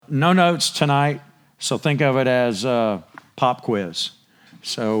No notes tonight, so think of it as pop quiz.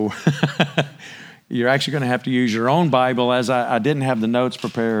 So you're actually going to have to use your own Bible, as I didn't have the notes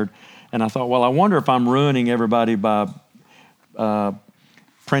prepared. And I thought, well, I wonder if I'm ruining everybody by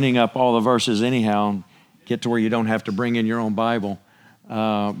printing up all the verses anyhow, get to where you don't have to bring in your own Bible.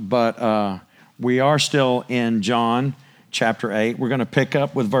 But we are still in John chapter 8. We're going to pick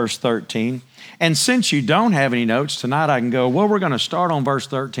up with verse 13. And since you don't have any notes, tonight I can go, well, we're going to start on verse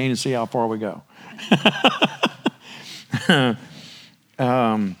 13 and see how far we go.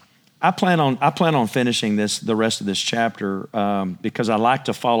 I plan on finishing the rest of this chapter because I like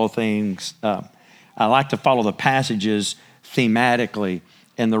to follow things. I like to follow the passages thematically,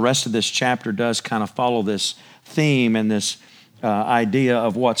 and the rest of this chapter does kind of follow this theme and this idea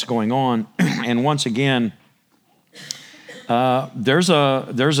of what's going on. And once again, there's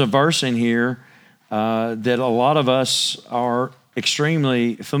a verse in here that a lot of us are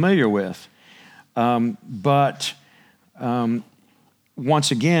extremely familiar with, but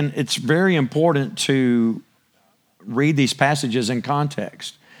once again, it's very important to read these passages in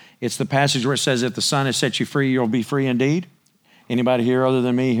context. It's the passage where it says, if the Son has set you free, you'll be free indeed. Anybody here other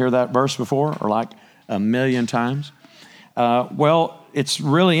than me hear that verse before, or like a million times? Well, it's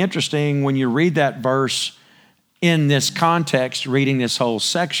really interesting when you read that verse in this context, reading this whole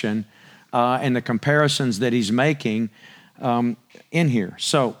section, and the comparisons that he's making in here.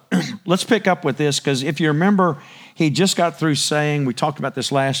 So let's pick up with this, because if you remember, he just got through saying, we talked about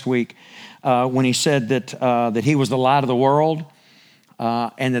this last week, when he said that he was the light of the world,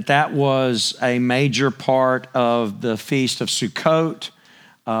 and that was a major part of the Feast of Sukkot,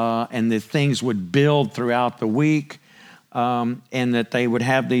 and that things would build throughout the week, and that they would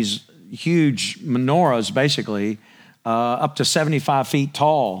have these huge menorahs, basically, up to 75 feet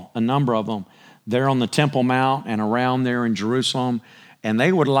tall, a number of them, there on the Temple Mount and around there in Jerusalem, and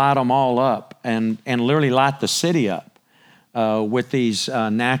they would light them all up and literally light the city up with these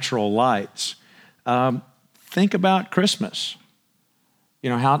natural lights. Think about Christmas. You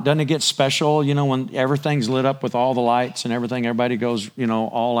know, how doesn't it get special, you know, when everything's lit up with all the lights and everything, everybody goes, you know,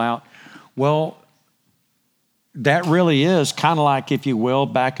 all out. Well, that really is kind of like, if you will,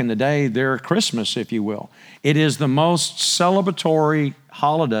 back in the day, their Christmas, if you will. It is the most celebratory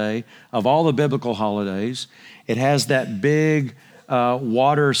holiday of all the biblical holidays. It has that big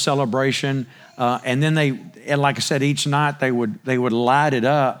water celebration, and then like I said, each night they would light it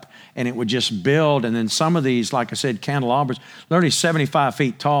up, and it would just build. And then some of these, like I said, candelabras, literally 75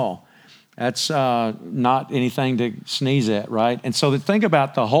 feet tall. That's not anything to sneeze at, right? And so think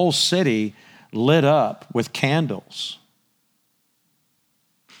about the whole city lit up with candles.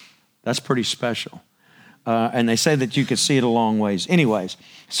 That's pretty special. And they say that you could see it a long ways. Anyways,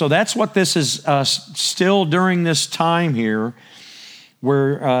 so that's what this is still during this time here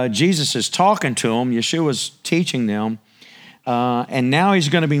where Jesus is talking to them. Yeshua's teaching them. And now he's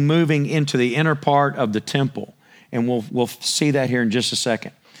going to be moving into the inner part of the temple. And we'll see that here in just a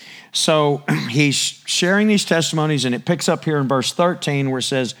second. So he's sharing these testimonies, and it picks up here in verse 13 where it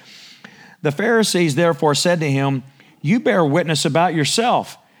says, the Pharisees therefore said to him, you bear witness about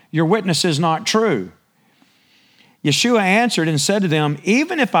yourself. Your witness is not true. Yeshua answered and said to them,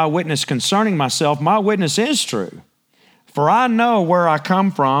 even if I witness concerning myself, my witness is true. For I know where I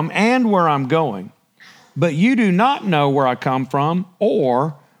come from and where I'm going. But you do not know where I come from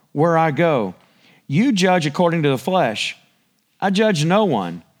or where I go. You judge according to the flesh. I judge no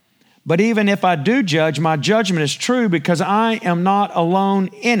one. But even if I do judge, my judgment is true, because I am not alone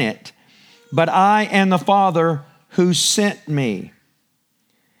in it, but I and the Father who sent me.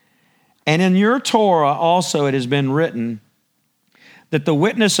 And in your Torah also it has been written that the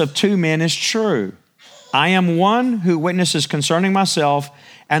witness of two men is true. I am one who witnesses concerning myself,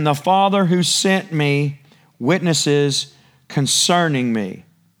 and the Father who sent me witnesses concerning me.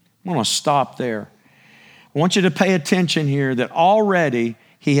 I'm going to stop there. I want you to pay attention here that already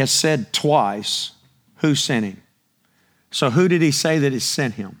he has said twice who sent him. So who did he say that has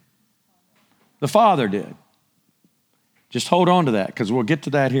sent him? The Father did. Just hold on to that, because we'll get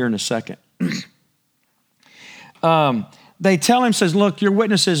to that here in a second. They tell him, says, look, your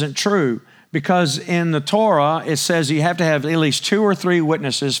witness isn't true, because in the Torah, it says you have to have at least 2 or 3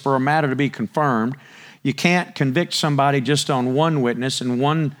 witnesses for a matter to be confirmed. You can't convict somebody just on one witness, and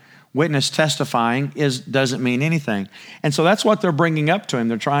one witness testifying doesn't mean anything. And so that's what they're bringing up to him.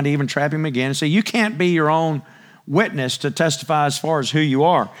 They're trying to even trap him again and say, you can't be your own witness to testify as far as who you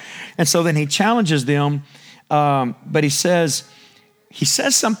are. And so then he challenges them, but he says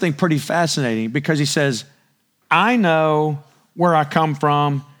something pretty fascinating, because he says, I know where I come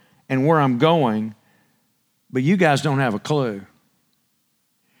from and where I'm going, but you guys don't have a clue.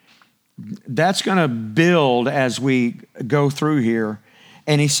 that's going to build as we go through here.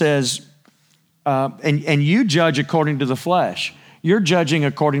 And he says, and you judge according to the flesh. You're judging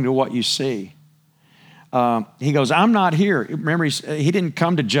according to what you see. He goes, I'm not here. Remember, he didn't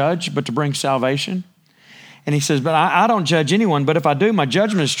come to judge, but to bring salvation. And he says, but I don't judge anyone, but if I do, my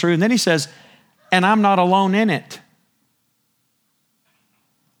judgment is true. And then he says, and I'm not alone in it.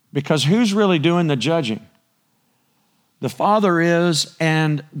 Because who's really doing the judging? The Father is,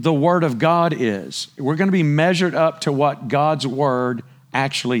 and the Word of God is. We're going to be measured up to what God's Word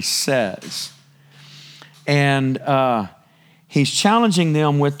actually says. And he's challenging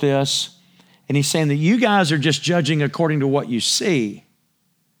them with this, and he's saying that you guys are just judging according to what you see.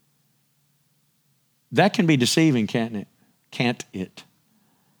 That can be deceiving, can't it? Can't it?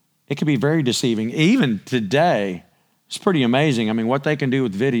 It can be very deceiving. Even today, it's pretty amazing. I mean, what they can do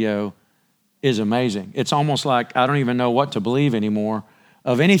with video is amazing. It's almost like I don't even know what to believe anymore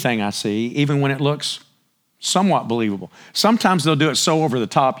of anything I see, even when it looks somewhat believable. Sometimes they'll do it so over the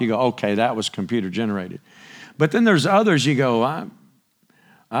top, you go, okay, that was computer generated. But then there's others you go,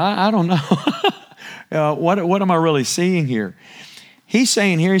 I don't know. What am I really seeing here? He's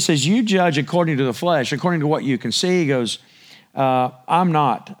saying here, he says, you judge according to the flesh, according to what you can see. He goes, I'm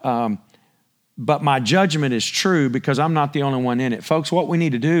not. But my judgment is true because I'm not the only one in it. Folks, what we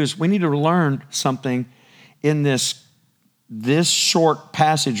need to do is we need to learn something in this short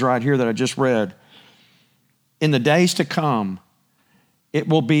passage right here that I just read. In the days to come, it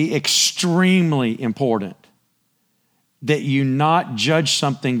will be extremely important that you not judge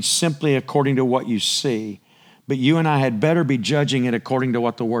something simply according to what you see, but you and I had better be judging it according to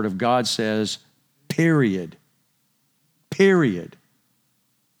what the Word of God says, period. Period.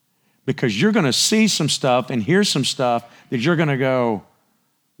 Because you're going to see some stuff and hear some stuff that you're going to go,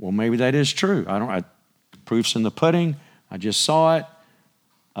 well, maybe that is true. Proof's in the pudding. I just saw it.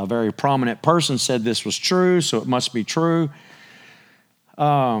 A very prominent person said this was true, so it must be true.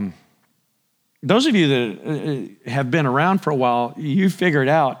 Those of you that have been around for a while, you figured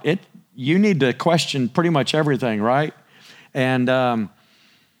out you need to question pretty much everything, right? And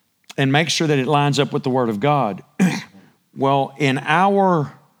make sure that it lines up with the Word of God. Well, in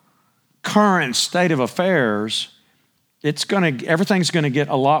our current state of affairs, everything's going to get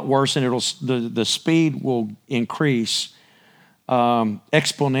a lot worse, and the speed will increase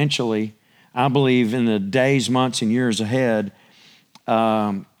exponentially, I believe, in the days, months, and years ahead.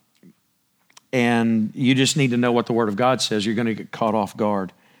 And you just need to know what the Word of God says. You're going to get caught off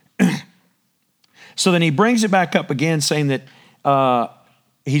guard. So then he brings it back up again, saying that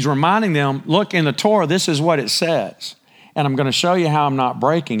he's reminding them, look, in the Torah, this is what it says. And I'm going to show you how I'm not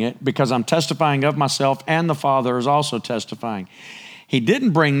breaking it because I'm testifying of myself and the Father is also testifying. He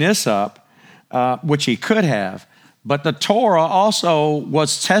didn't bring this up, which he could have, but the Torah also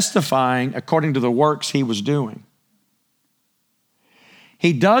was testifying according to the works he was doing.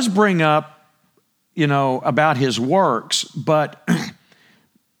 He does bring up, about his works, but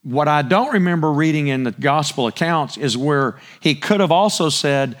what I don't remember reading in the gospel accounts is where he could have also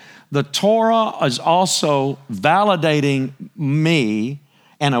said, the Torah is also validating me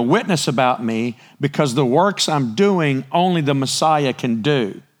and a witness about me because the works I'm doing only the Messiah can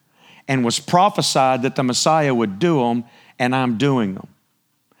do, and was prophesied that the Messiah would do them, and I'm doing them.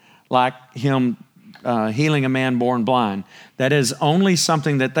 Like him healing a man born blind. That is only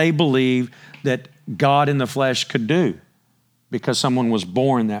something that they believe that God in the flesh could do because someone was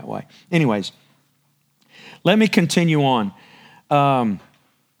born that way. Anyways, let me continue on.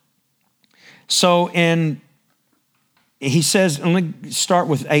 He says, and let me start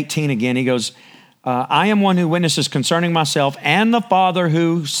with 18 again. He goes, I am one who witnesses concerning myself, and the Father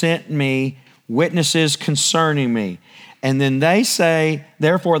who sent me witnesses concerning me. And then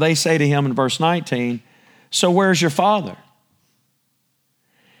therefore they say to him in verse 19, so where's your Father?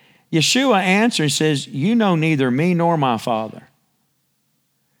 Yeshua answers, says, you know neither me nor my Father.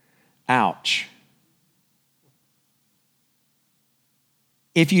 Ouch.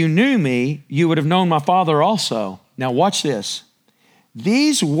 If you knew me, you would have known my Father also. Now watch this.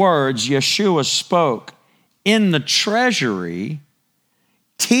 These words Yeshua spoke in the treasury,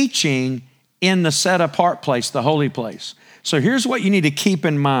 teaching in the set-apart place, the holy place. So here's what you need to keep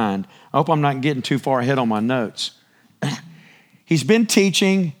in mind. I hope I'm not getting too far ahead on my notes. He's been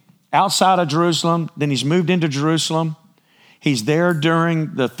teaching outside of Jerusalem, then he's moved into Jerusalem. He's there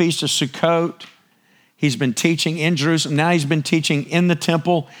during the Feast of Sukkot. He's been teaching in Jerusalem. Now he's been teaching in the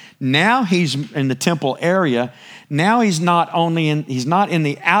temple. Now he's in the temple area. Now he's not in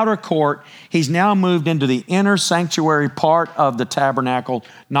the outer court. He's now moved into the inner sanctuary part of the tabernacle,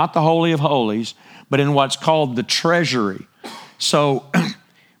 not the Holy of Holies, but in what's called the treasury. So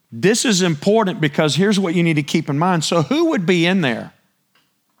This is important because here's what you need to keep in mind. So who would be in there?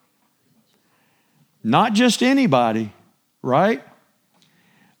 Not just anybody, right?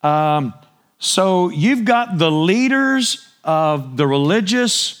 So you've got the leaders of the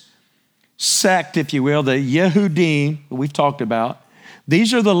religious sect, if you will, the Yehudim, we've talked about.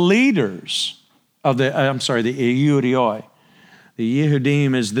 These are the leaders of the Yehudioi. The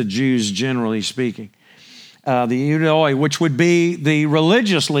Yehudim is the Jews, generally speaking. The Yehudioi, which would be the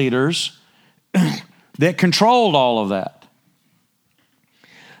religious leaders that controlled all of that.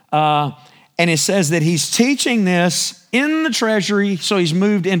 And it says that he's teaching this in the treasury, so he's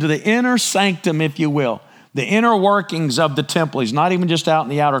moved into the inner sanctum, if you will, the inner workings of the temple. He's not even just out in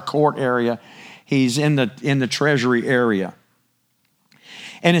the outer court area. He's in the treasury area.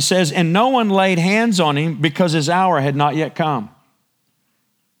 And it says, and no one laid hands on him because his hour had not yet come.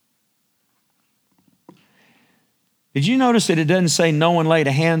 Did you notice that it doesn't say no one laid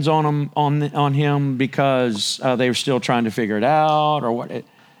hands on him because they were still trying to figure it out or what?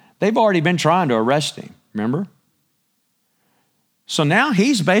 They've already been trying to arrest him, remember? So now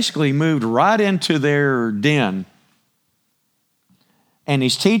he's basically moved right into their den. And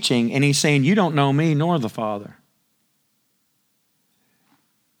he's teaching and he's saying, you don't know me nor the Father.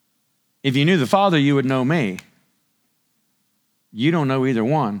 If you knew the Father, you would know me. You don't know either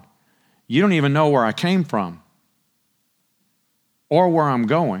one. You don't even know where I came from or where I'm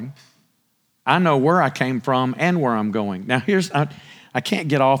going. I know where I came from and where I'm going. Now I can't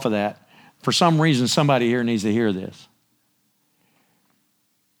get off of that. For some reason, somebody here needs to hear this.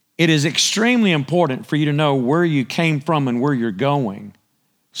 It is extremely important for you to know where you came from and where you're going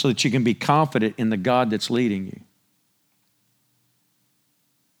so that you can be confident in the God that's leading you.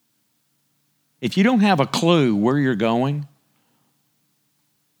 If you don't have a clue where you're going,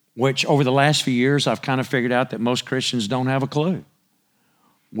 which over the last few years I've kind of figured out that most Christians don't have a clue.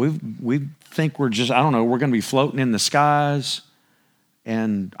 We think we're just, we're going to be floating in the skies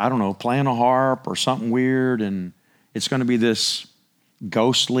and, playing a harp or something weird, and it's going to be this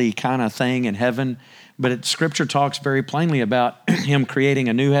ghostly kind of thing in heaven. But Scripture talks very plainly about him creating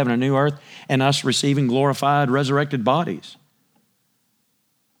a new heaven, a new earth, and us receiving glorified, resurrected bodies.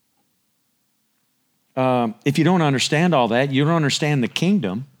 If you don't understand all that, you don't understand the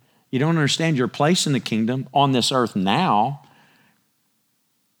kingdom, you don't understand your place in the kingdom on this earth now,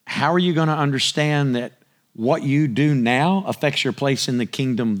 how are you going to understand that what you do now affects your place in the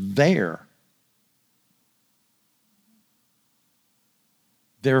kingdom there?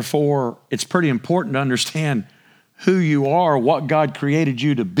 Therefore, it's pretty important to understand who you are, what God created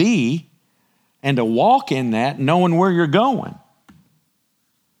you to be, and to walk in that, knowing where you're going.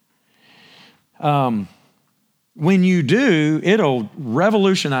 When you do, it'll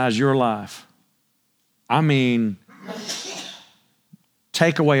revolutionize your life.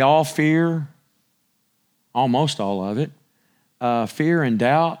 Take away all fear, almost all of it, fear and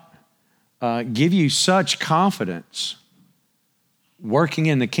doubt, give you such confidence working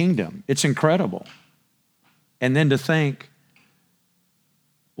in the kingdom. It's incredible. And then to think,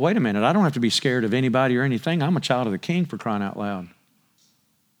 wait a minute, I don't have to be scared of anybody or anything. I'm a child of the King, for crying out loud.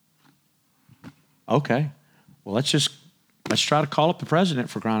 Okay, well, let's try to call up the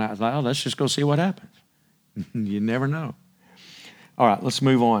president, for crying out loud. Let's just go see what happens. You never know. All right, let's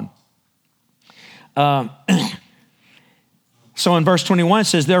move on. So in verse 21, it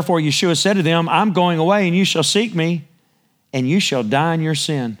says, therefore Yeshua said to them, I'm going away, and you shall seek me, and you shall die in your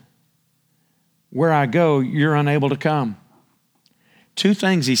sin. Where I go, you're unable to come. Two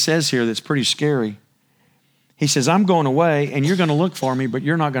things he says here that's pretty scary. He says, I'm going away, and you're going to look for me, but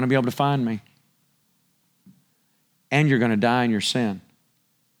you're not going to be able to find me. And you're going to die in your sin.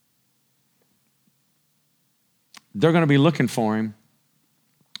 They're going to be looking for him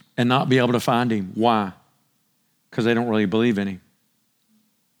and not be able to find him. Why? Because they don't really believe in him.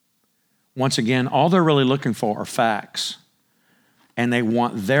 Once again, all they're really looking for are facts. And they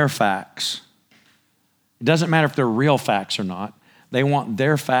want their facts. It doesn't matter if they're real facts or not. They want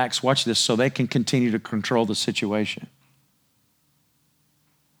their facts, watch this, so they can continue to control the situation.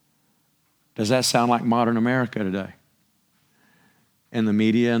 Does that sound like modern America today? And the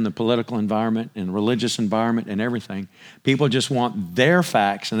media and the political environment and religious environment and everything. People just want their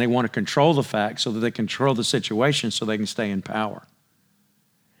facts, and they want to control the facts so that they control the situation so they can stay in power.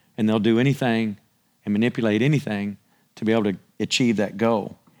 And they'll do anything and manipulate anything to be able to achieve that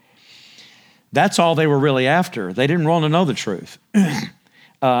goal. That's all they were really after. They didn't want to know the truth.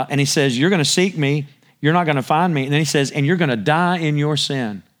 And he says, you're going to seek me, you're not going to find me. And then he says, and you're going to die in your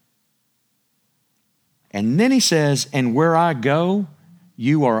sin. And then he says, and where I go,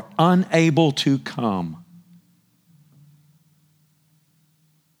 you are unable to come.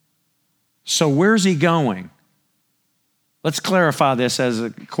 So where's he going? Let's clarify this as a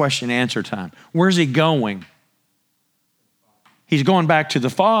question answer time. Where's he going? He's going back to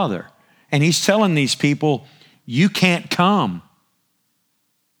the Father. And he's telling these people, you can't come.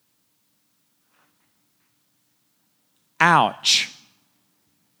 Ouch.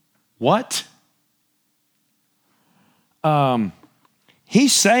 What?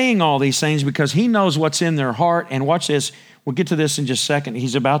 He's saying all these things because he knows what's in their heart. And watch this. We'll get to this in just a second.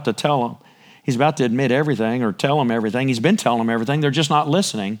 He's about to tell them. He's about to admit everything or tell them everything. He's been telling them everything. They're just not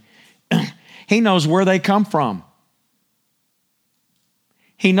listening. He knows where they come from.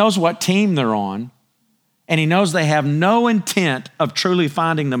 He knows what team they're on. And he knows they have no intent of truly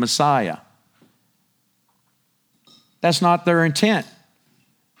finding the Messiah. That's not their intent.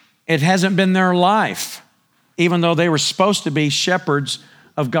 It hasn't been their life, even though they were supposed to be shepherds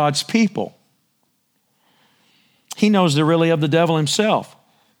of God's people. He knows they're really of the devil himself.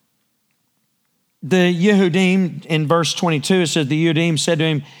 The Yehudim, in verse 22, it says the Yehudim said to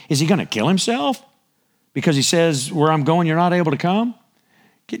him, is he going to kill himself? Because he says, where I'm going, you're not able to come?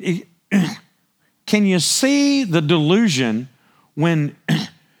 Can you see the delusion when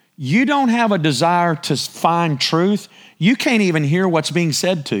you don't have a desire to find truth? You can't even hear what's being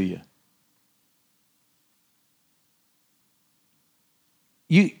said to you.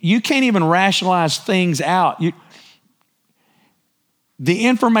 You can't even rationalize things out. The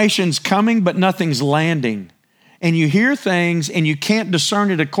information's coming, but nothing's landing. And you hear things and you can't discern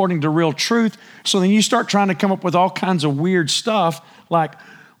it according to real truth. So then you start trying to come up with all kinds of weird stuff like,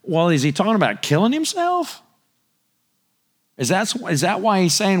 well, is he talking about killing himself? Is that why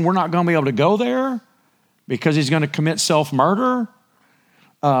he's saying we're not going to be able to go there? Because he's going to commit self-murder?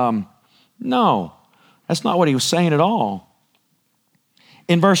 No, that's not what he was saying at all.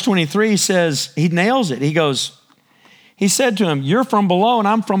 In verse 23, he says, he nails it. He said to him, you're from below and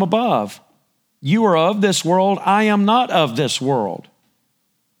I'm from above. You are of this world. I am not of this world.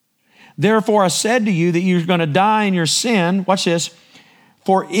 Therefore, I said to you that you're going to die in your sin. Watch this.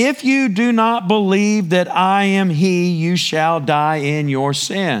 For if you do not believe that I am he, you shall die in your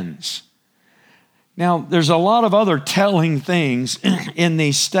sins. Now, there's a lot of other telling things in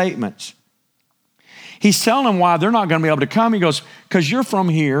these statements. He's telling them why they're not going to be able to come. He goes, because you're from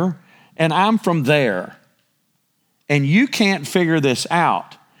here and I'm from there. And you can't figure this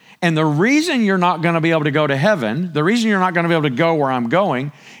out. And the reason you're not going to be able to go to heaven, the reason you're not going to be able to go where I'm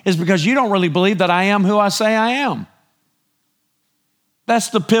going, is because you don't really believe that I am who I say I am.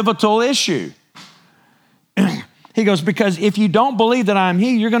 That's the pivotal issue. He goes, because if you don't believe that I'm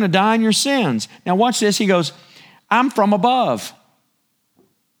he, you're going to die in your sins. Now watch this. He goes, I'm from above.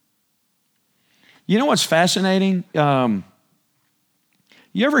 You know what's fascinating?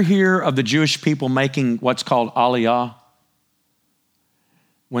 You ever hear of the Jewish people making what's called aliyah?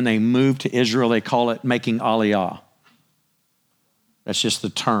 When they move to Israel, they call it making aliyah. That's just the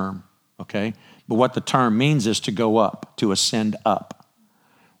term, okay? But what the term means is to go up, to ascend up.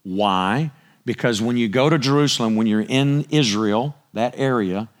 Why? Because when you go to Jerusalem, when you're in Israel, that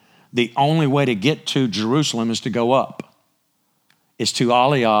area, the only way to get to Jerusalem is to go up. Is to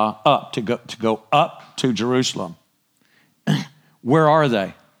aliyah, up, to go up to Jerusalem. Where are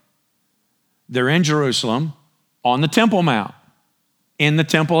they? They're in Jerusalem on the Temple Mount, in the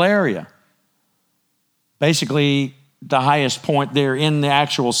temple area. Basically, the highest point there in the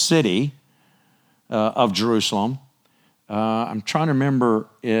actual city of Jerusalem. I'm trying to remember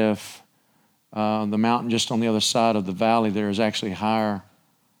if the mountain just on the other side of the valley there is actually higher.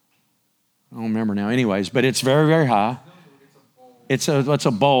 I don't remember now. Anyways, but it's very, very high. It's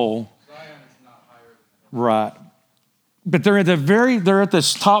a bowl. Right. But they're at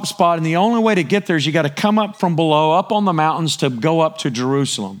this top spot, and the only way to get there is you got to come up from below, up on the mountains to go up to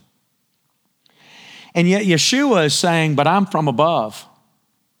Jerusalem. And yet Yeshua is saying, but I'm from above.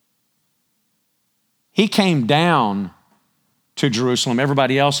 He came down to Jerusalem.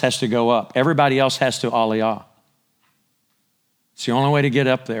 Everybody else has to go up. Everybody else has to aliyah. It's the only way to get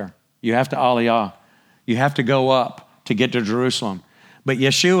up there. You have to aliyah. You have to go up to get to Jerusalem. But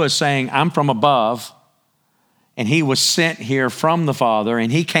Yeshua is saying, I'm from above. And he was sent here from the Father,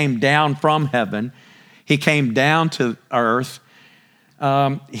 and he came down from heaven. He came down to earth.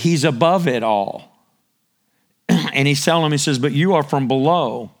 He's above it all. And he's telling them, he says, but you are from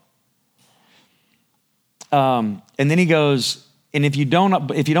below. And then he goes, and if you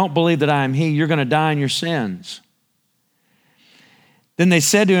don't believe that I am he, you're going to die in your sins. Then they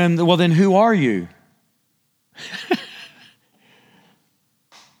said to him, well, then who are you?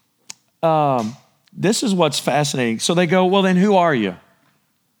 This is what's fascinating. So they go, well, then who are you?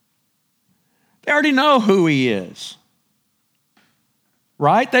 They already know who he is.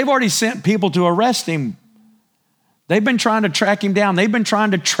 right? They've already sent people to arrest him. They've been trying to track him down. They've been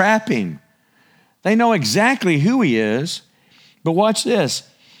trying to trap him. They know exactly who he is. But watch this.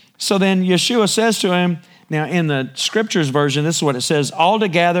 So then Yeshua says to him, now in the scriptures version, this is what it says,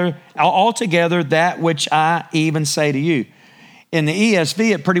 altogether that which I even say to you. In the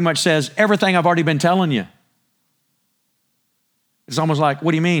ESV, it pretty much says, everything I've already been telling you. It's almost like,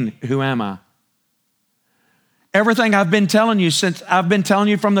 what do you mean, who am I? Everything I've been telling you since I've been telling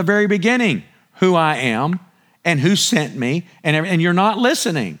you from the very beginning, who I am and who sent me, and you're not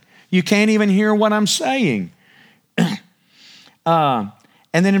listening. You can't even hear what I'm saying.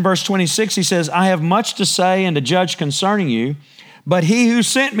 And then in verse 26, he says, I have much to say and to judge concerning you, but he who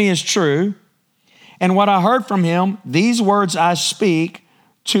sent me is true. And what I heard from him, these words I speak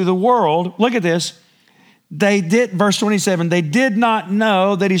to the world. Look at this. Verse 27, they did not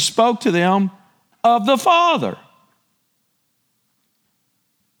know that he spoke to them of the Father.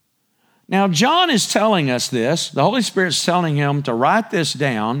 Now, John is telling us this. The Holy Spirit's telling him to write this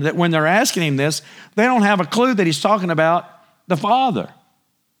down, that when they're asking him this, they don't have a clue that he's talking about the Father.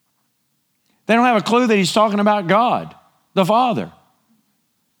 They don't have a clue that he's talking about God, the Father.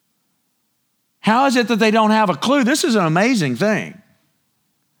 How is it that they don't have a clue? This is an amazing thing.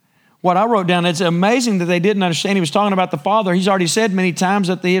 What I wrote down, it's amazing that they didn't understand he was talking about the Father. He's already said many times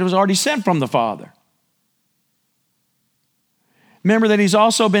that it was already sent from the Father. Remember that he's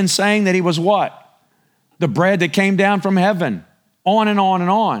also been saying that he was what? The bread that came down from heaven. On and on and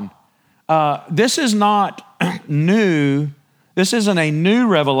on. This is not new. This isn't a new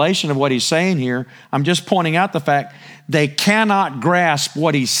revelation of what he's saying here. I'm just pointing out the fact they cannot grasp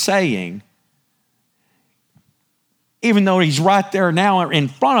what he's saying, even though he's right there now in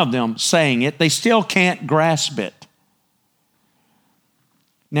front of them saying it, they still can't grasp it.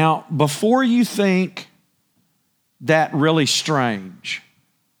 Now, before you think that really strange,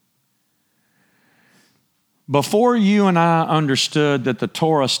 before you and I understood that the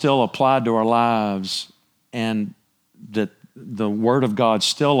Torah still applied to our lives and that the Word of God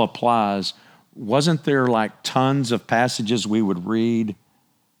still applies, wasn't there like tons of passages we would read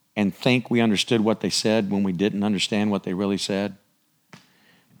and think we understood what they said when we didn't understand what they really said?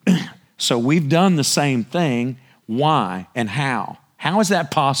 So we've done the same thing. Why and how? How is that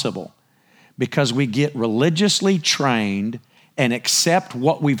possible? Because we get religiously trained and accept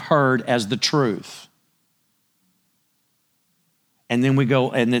what we've heard as the truth. And then we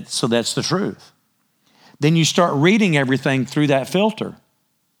go, so that's the truth. Then you start reading everything through that filter.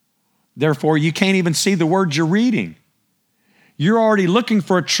 Therefore, you can't even see the words you're reading. You're already looking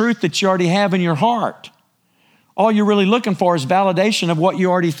for a truth that you already have in your heart. All you're really looking for is validation of what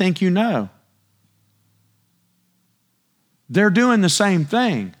you already think you know. They're doing the same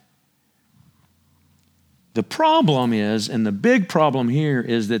thing. The problem is, and the big problem here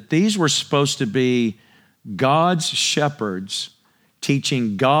is that these were supposed to be God's shepherds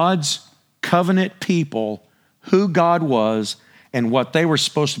teaching God's covenant people who God was and what they were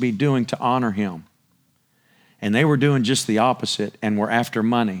supposed to be doing to honor him. And they were doing just the opposite and were after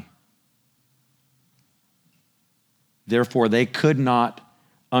money. Therefore, they could not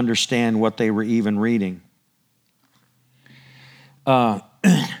understand what they were even reading.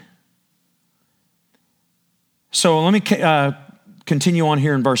 So let me continue on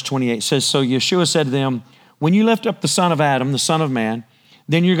here in verse 28. It says, so Yeshua said to them, when you lift up the Son of Adam, the Son of Man,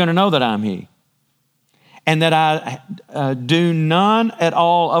 then you're going to know that I'm he. And that I do none at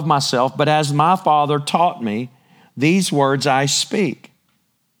all of myself, but as my Father taught me, these words I speak.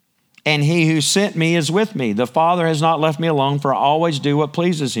 And he who sent me is with me. The Father has not left me alone, for I always do what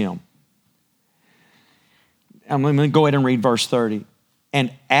pleases him. And let me go ahead and read verse 30.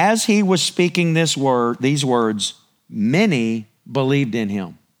 And as he was speaking these words, many believed in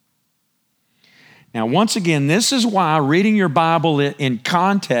him. Now, once again, this is why reading your Bible in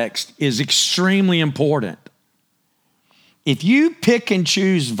context is extremely important. If you pick and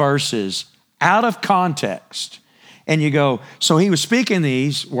choose verses out of context and you go, so he was speaking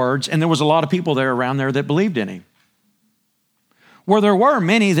these words and there was a lot of people there around there that believed in him. Well, there were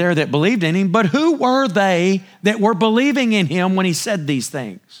many there that believed in him, but who were they that were believing in him when he said these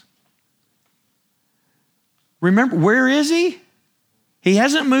things? Remember, where is he? He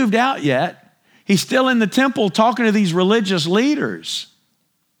hasn't moved out yet. He's still in the temple talking to these religious leaders.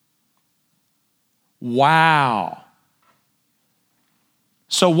 Wow.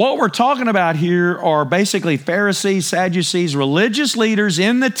 So what we're talking about here are basically Pharisees, Sadducees, religious leaders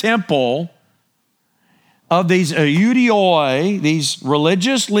in the temple of these Iudioi, these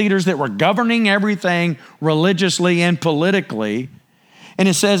religious leaders that were governing everything religiously and politically. And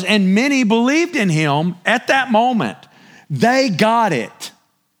it says, and many believed in him at that moment. They got it.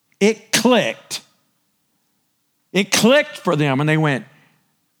 It clicked. It clicked for them, and they went,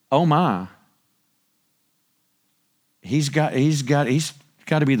 oh my. He's got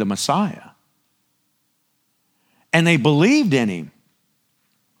to be the Messiah. And they believed in him.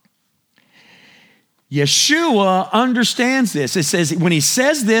 Yeshua understands this. It says, when he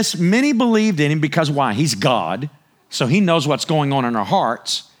says this, many believed in him because why? He's God, so he knows what's going on in our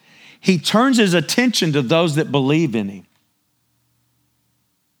hearts. He turns his attention to those that believe in him.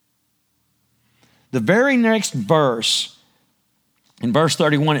 The very next verse, in verse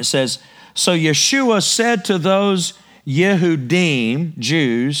 31, it says, so Yeshua said to those Yehudim,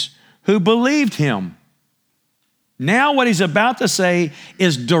 Jews, who believed him. Now what he's about to say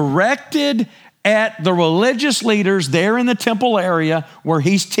is directed at the religious leaders there in the temple area where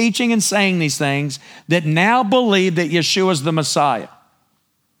he's teaching and saying these things that now believe that Yeshua is the Messiah.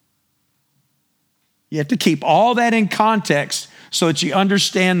 You have to keep all that in context so that you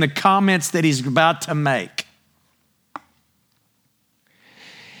understand the comments that he's about to make.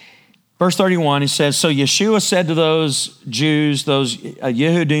 Verse 31, he says, so Yeshua said to those Jews, those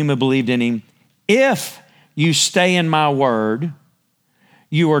Yehudim who believed in him, if you stay in my word,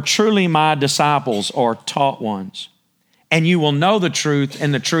 you are truly my disciples or taught ones, and you will know the truth,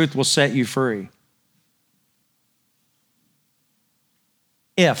 and the truth will set you free.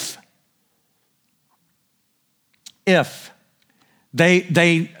 If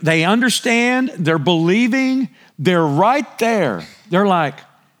they understand, they're believing, they're right there. They're like,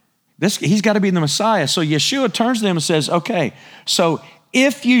 he's got to be the Messiah. So Yeshua turns to them and says, okay, so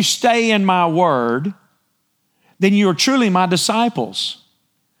if you stay in my word, then you are truly my disciples.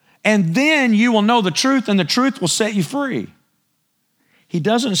 And then you will know the truth, and the truth will set you free. He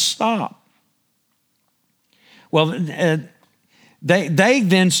doesn't stop. Well, they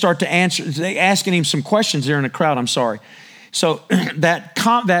then start to answer, they asking him some questions there in the crowd, I'm sorry. So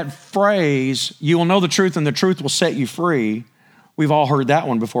that phrase, you will know the truth and the truth will set you free, we've all heard that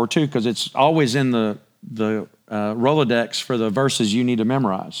one before too, because it's always in the Rolodex for the verses you need to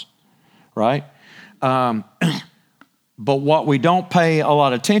memorize, right? But what we don't pay a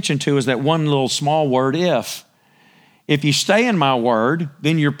lot of attention to is that one little small word, if. If you stay in my word,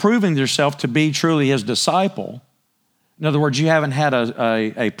 then you're proving yourself to be truly his disciple. In other words, you haven't had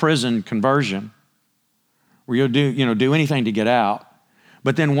a prison conversion where you'll do anything to get out.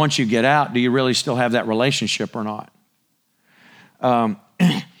 But then once you get out, do you really still have that relationship or not?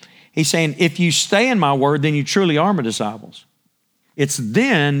 He's saying, if you stay in my word, then you truly are my disciples. It's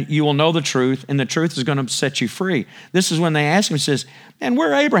then you will know the truth, and the truth is going to set you free. This is when they ask him, he says, man,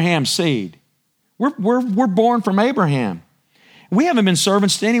 we're Abraham's seed. We're born from Abraham. We haven't been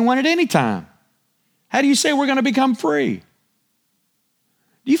servants to anyone at any time. How do you say we're going to become free?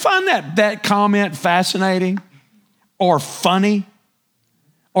 Do you find that comment fascinating or funny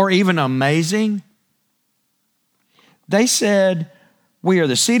or even amazing? They said, we are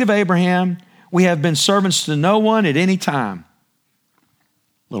the seed of Abraham. We have been servants to no one at any time.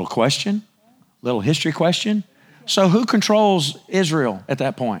 Little question, little history question. So who controls Israel at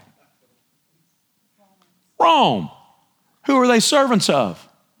that point? Rome. Who are they servants of?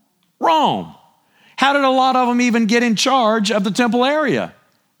 Rome. How did a lot of them even get in charge of the temple area?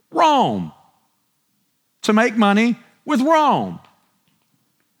 Rome. To make money with Rome.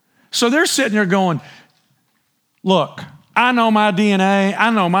 So they're sitting there going, look, I know my DNA.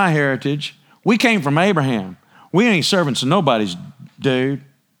 I know my heritage. We came from Abraham. We ain't servants to nobody's dude.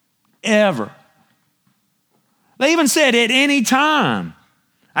 Ever. They even said at any time.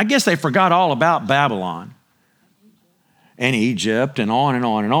 I guess they forgot all about Babylon and Egypt and on and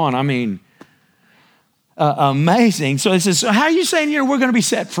on and on. I mean, amazing. So it says, so how are you saying we're going to be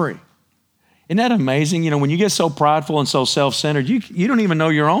set free? Isn't that amazing? When you get so prideful and so self-centered, you don't even know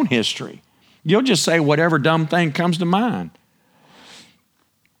your own history. You'll just say whatever dumb thing comes to mind.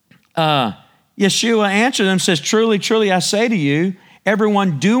 Yeshua answered them, says, truly, truly, I say to you,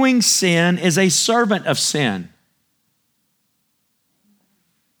 everyone doing sin is a servant of sin.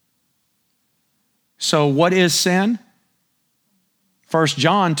 So what is sin? 1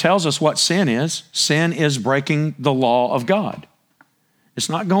 John tells us what sin is. Sin is breaking the law of God. It's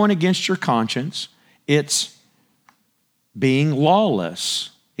not going against your conscience. It's being lawless.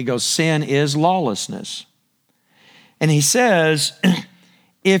 He goes, sin is lawlessness. And he says,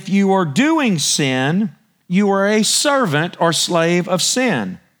 if you are doing sin, you are a servant or slave of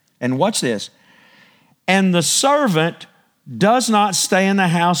sin. And watch this. And the servant does not stay in the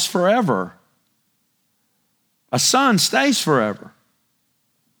house forever. A son stays forever.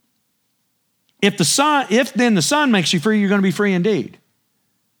 If then the son makes you free, you're going to be free indeed.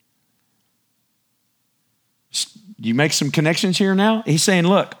 You make some connections here now? He's saying,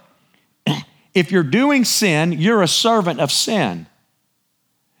 look, if you're doing sin, you're a servant of sin.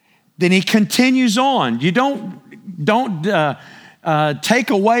 Then he continues on. You don't take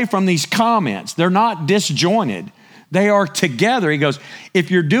away from these comments. They're not disjointed. They are together. He goes, if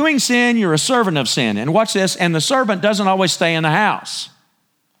you're doing sin, you're a servant of sin. And watch this, and the servant doesn't always stay in the house,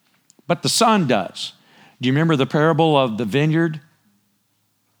 but the son does. Do you remember the parable of the vineyard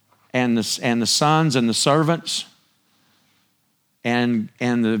and the sons and the servants? And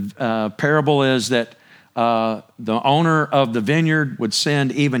the parable is that the owner of the vineyard would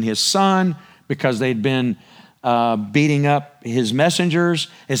send even his son because they'd been beating up his messengers.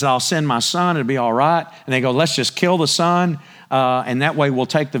 He said, I'll send my son, it'll be all right. And they go, let's just kill the son, and that way we'll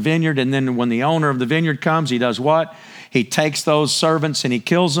take the vineyard. And then when the owner of the vineyard comes, he does what? He takes those servants and he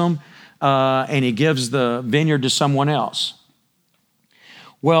kills them, and he gives the vineyard to someone else.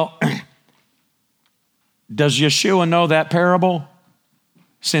 Well, does Yeshua know that parable?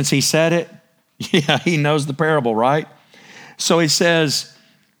 Since he said it? Yeah, he knows the parable, right? So he says,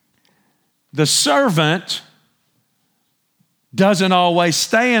 the servant doesn't always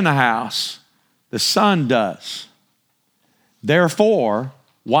stay in the house. The son does. Therefore,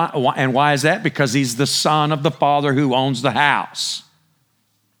 why is that? Because he's the son of the father who owns the house.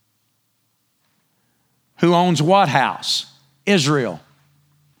 Who owns what house? Israel.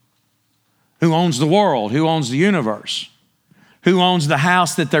 Who owns the world? Who owns the universe? Who owns the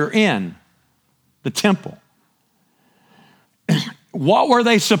house that they're in? The temple. What were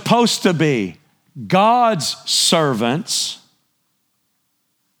they supposed to be? God's servants,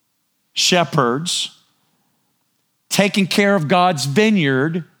 shepherds, taking care of God's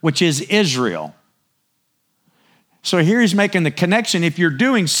vineyard, which is Israel. So here he's making the connection. If you're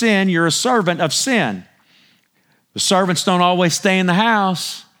doing sin, you're a servant of sin. The servants don't always stay in the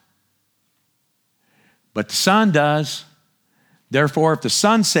house, but the son does. Therefore, if the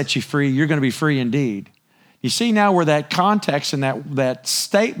son sets you free, you're going to be free indeed. You see now where that context and that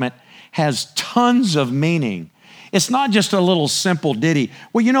statement has tons of meaning. It's not just a little simple ditty.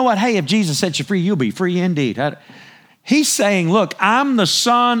 Well, you know what? Hey, if Jesus sets you free, you'll be free indeed. He's saying, look, I'm the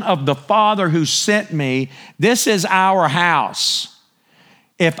son of the Father who sent me. This is our house.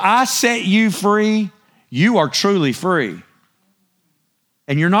 If I set you free, you are truly free.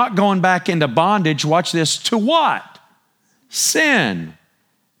 And you're not going back into bondage. Watch this. To what? Sin.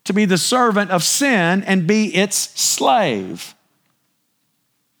 To be the servant of sin and be its slave.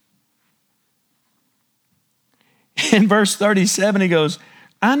 In verse 37, he goes,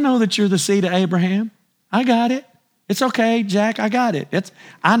 I know that you're the seed of Abraham. I got it. It's okay, Jack, I got it.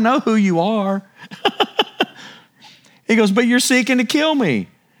 I know who you are. He goes, but you're seeking to kill me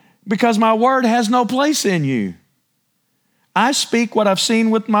because my word has no place in you. I speak what I've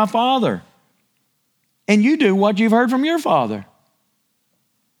seen with my father, and you do what you've heard from your father.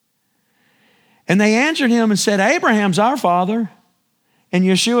 And they answered him and said, Abraham's our father. And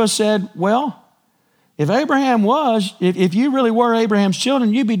Yeshua said, well, if Abraham was, if you really were Abraham's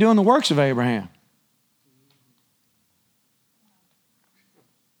children, you'd be doing the works of Abraham.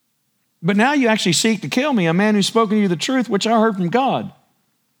 But now you actually seek to kill me, a man who's spoken to you the truth, which I heard from God.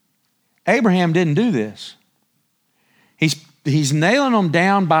 Abraham didn't do this. He's nailing them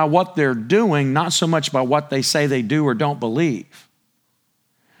down by what they're doing, not so much by what they say they do or don't believe.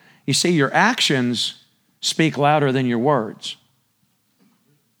 You see, your actions speak louder than your words.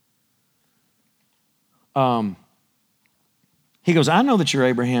 He goes, I know that you're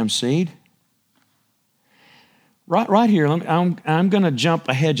Abraham's seed. Right here, I'm going to jump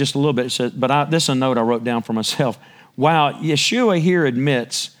ahead just a little bit. It says, but this is a note I wrote down for myself. Wow, Yeshua here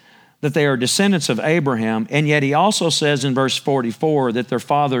admits that they are descendants of Abraham, and yet he also says in verse 44 that their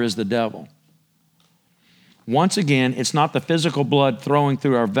father is the devil. Once again, it's not the physical blood flowing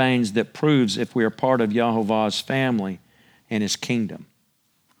through our veins that proves if we are part of Yahovah's family and his kingdom.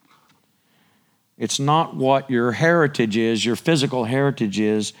 It's not what your heritage is, your physical heritage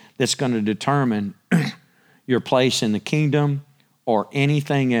is, that's going to determine your place in the kingdom or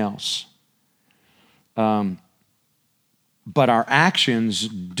anything else. But our actions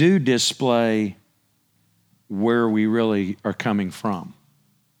do display where we really are coming from.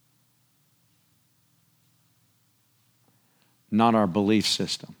 Not our belief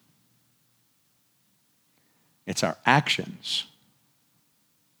system. It's our actions.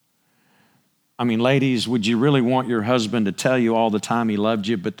 I mean, ladies, would you really want your husband to tell you all the time he loved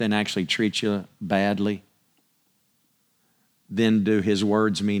you, but then actually treat you badly? Then do his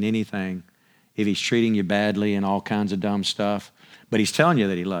words mean anything if he's treating you badly and all kinds of dumb stuff, but he's telling you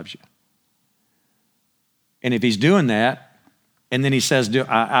that he loves you? And if he's doing that, and then he says,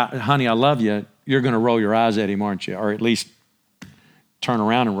 honey, I love you, you're going to roll your eyes at him, aren't you? Or at least turn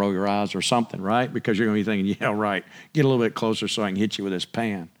around and roll your eyes or something, right? Because you're going to be thinking, yeah, right, get a little bit closer so I can hit you with this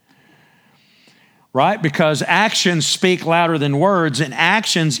pan. Right? Because actions speak louder than words, and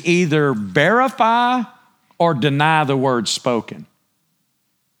actions either verify or deny the words spoken.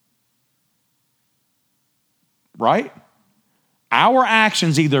 Right? Our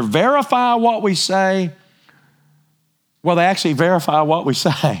actions either verify what we say, well, they actually verify what we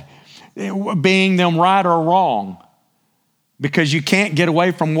say, being them right or wrong. Because you can't get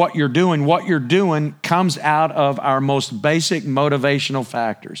away from what you're doing. What you're doing comes out of our most basic motivational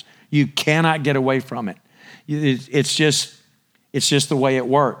factors. You cannot get away from it. It's just the way it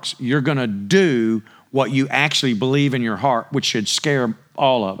works. You're going to do what you actually believe in your heart, which should scare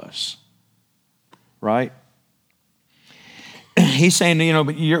all of us, right? He's saying,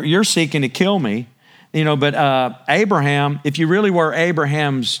 but you're seeking to kill me, but Abraham, if you really were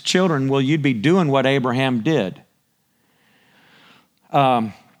Abraham's children, well, you'd be doing what Abraham did.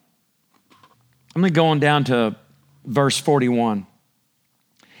 I'm going to go on down to verse 41.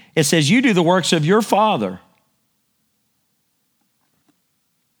 It says, you do the works of your father.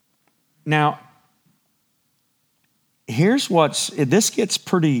 Now, this gets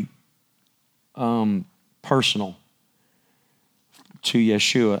pretty personal to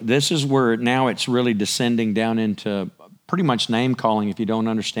Yeshua. This is where now it's really descending down into pretty much name calling if you don't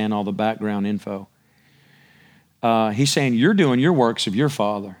understand all the background info. He's saying, you're doing your works of your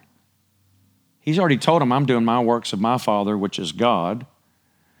father. He's already told them, I'm doing my works of my father, which is God.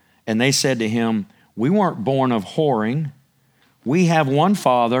 And they said to him, we weren't born of whoring. We have one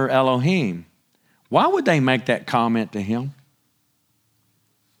Father, Elohim. Why would they make that comment to him?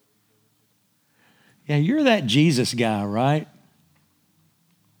 Yeah, you're that Jesus guy, right?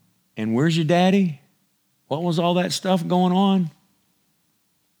 And where's your daddy? What was all that stuff going on?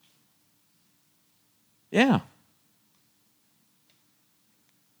 Yeah.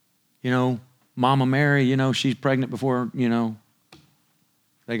 Mama Mary, she's pregnant before,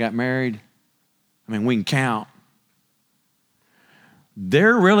 they got married. I mean, we can count.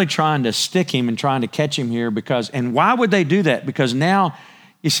 They're really trying to stick him and trying to catch him here and why would they do that? Because now,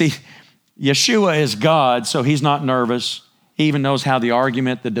 you see, Yeshua is God, so he's not nervous. He even knows how the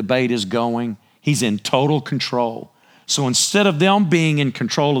argument, the debate is going. He's in total control. So instead of them being in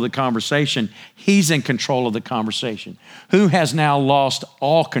control of the conversation, he's in control of the conversation. Who has now lost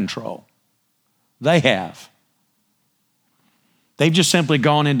all control? They have. They've just simply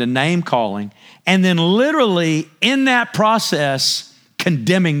gone into name calling and then literally in that process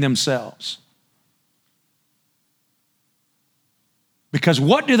condemning themselves. Because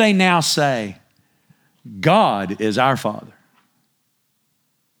what do they now say? God is our Father.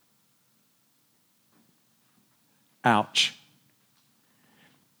 Ouch.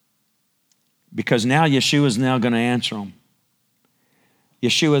 Because now Yeshua is now going to answer them.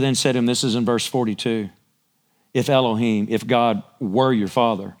 Yeshua then said to him, this is in verse 42, if God were your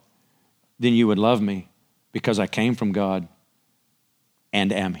Father, then you would love me because I came from God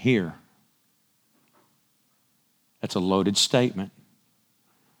and am here. That's a loaded statement.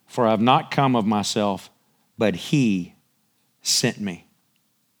 For I have not come of myself, but he sent me.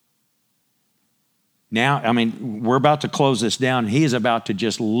 Now, we're about to close this down. He is about to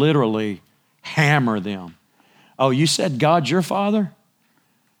just literally hammer them. Oh, you said God's your Father?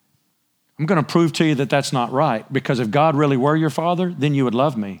 I'm going to prove to you that that's not right. Because if God really were your Father, then you would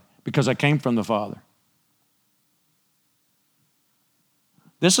love me because I came from the Father.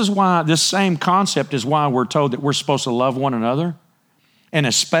 This is why, this same concept is why we're told that we're supposed to love one another, and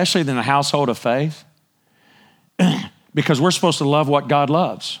especially in the household of faith, because we're supposed to love what God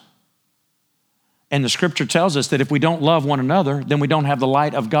loves. And the scripture tells us that if we don't love one another, then we don't have the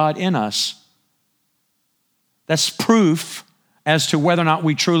light of God in us. That's proof as to whether or not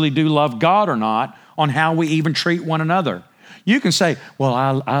we truly do love God or not on how we even treat one another. You can say, well,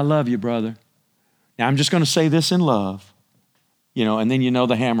 I love you, brother. Now, I'm just going to say this in love, and then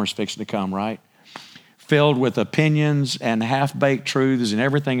the hammer's fixing to come, right? Filled with opinions and half-baked truths and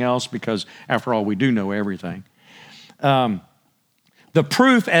everything else because, after all, we do know everything. The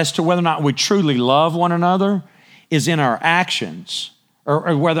proof as to whether or not we truly love one another is in our actions,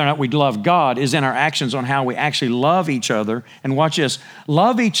 or whether or not we love God is in our actions on how we actually love each other. And watch this,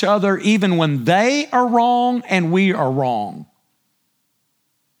 love each other even when they are wrong and we are wrong.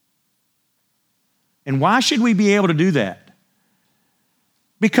 And why should we be able to do that?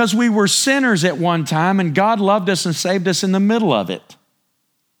 Because we were sinners at one time and God loved us and saved us in the middle of it.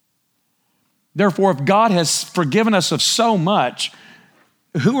 Therefore, if God has forgiven us of so much,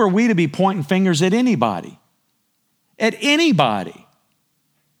 who are we to be pointing fingers at anybody? At anybody.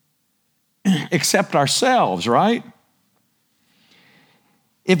 Except ourselves, right?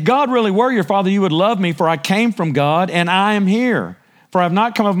 If God really were your Father, you would love me, for I came from God and I am here. For I have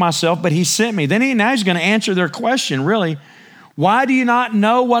not come of myself, but he sent me. Then now he's going to answer their question, really. Why do you not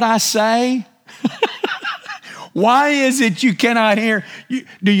know what I say? Why is it you cannot hear?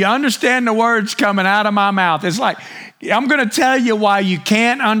 Do you understand the words coming out of my mouth? It's like, I'm going to tell you why you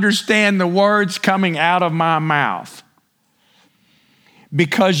can't understand the words coming out of my mouth.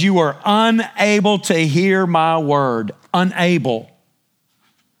 Because you are unable to hear my word. Unable.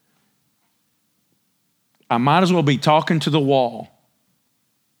 I might as well be talking to the wall.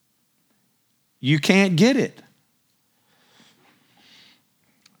 You can't get it.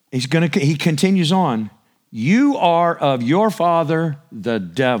 He continues on. You are of your father, the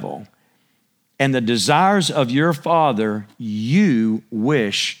devil, and the desires of your father you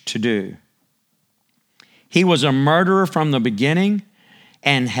wish to do. He was a murderer from the beginning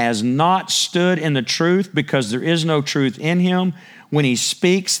and has not stood in the truth because there is no truth in him. When he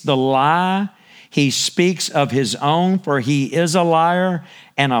speaks the lie, he speaks of his own, for he is a liar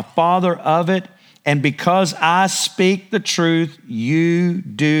and a father of it. And because I speak the truth, you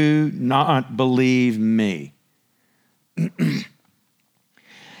do not believe me.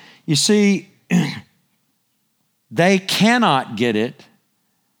 You see, they cannot get it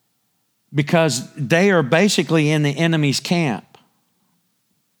because they are basically in the enemy's camp.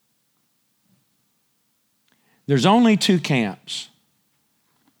 There's only two camps,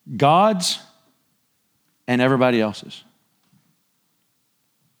 God's and everybody else's.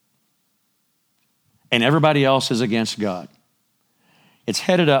 And everybody else is against God. It's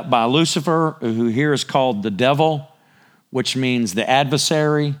headed up by Lucifer, who here is called the devil, which means the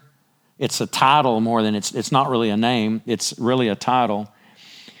adversary. It's a title more than it's not really a name. It's really a title.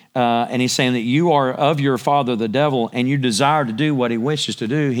 And he's saying that you are of your father, the devil, and you desire to do what he wishes to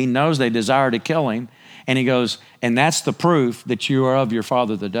do. He knows they desire to kill him. And he goes, and that's the proof that you are of your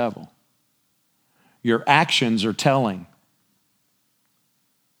father, the devil. Your actions are telling.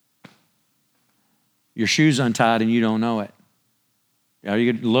 Your shoe's untied and you don't know it.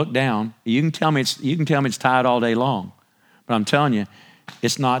 You look down. You can tell me it's tied all day long, but I'm telling you,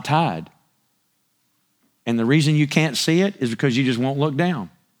 it's not tied. And the reason you can't see it is because you just won't look down.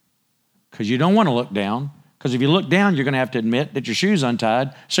 Because you don't want to look down. Because if you look down, you're going to have to admit that your shoe's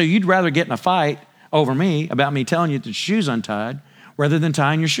untied. So you'd rather get in a fight over me about me telling you that your shoe's untied rather than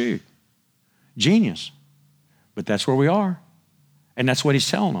tying your shoe. Genius. But that's where we are. And that's what he's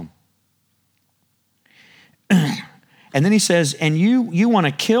telling them. And then he says, and you want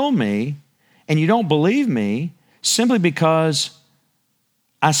to kill me and you don't believe me simply because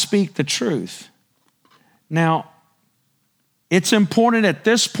I speak the truth. Now, it's important at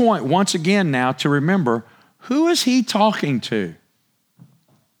this point, once again now, to remember, who is he talking to?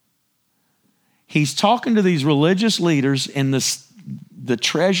 He's talking to these religious leaders in the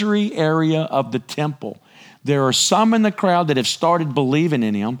treasury area of the temple. There are some in the crowd that have started believing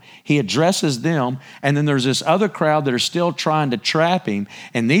in him. He addresses them. And then there's this other crowd that are still trying to trap him.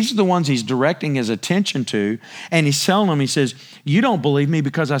 And these are the ones he's directing his attention to. And he's telling them, he says, you don't believe me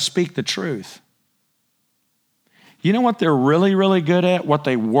because I speak the truth. You know what they're really, really good at? What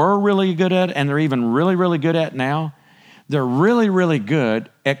they were really good at, and they're even really, really good at now? They're really, really good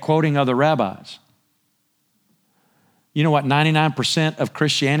at quoting other rabbis. You know what 99% of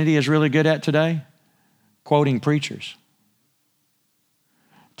Christianity is really good at today? Quoting preachers.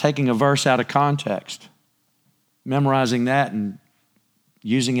 Taking a verse out of context. Memorizing that and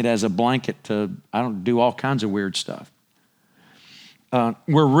using it as a blanket to, do all kinds of weird stuff.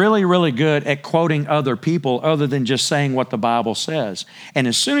 We're really, really good at quoting other people other than just saying what the Bible says. And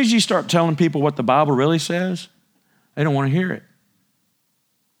as soon as you start telling people what the Bible really says, they don't want to hear it.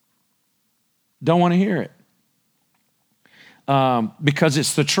 Don't want to hear it. Because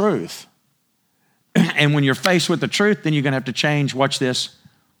it's the truth. And when you're faced with the truth, then you're going to have to change, watch this,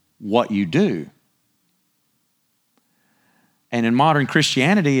 what you do. And in modern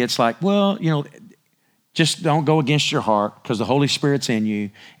Christianity, it's like, well, just don't go against your heart because the Holy Spirit's in you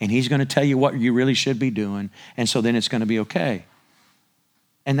and he's going to tell you what you really should be doing. And so then it's going to be okay.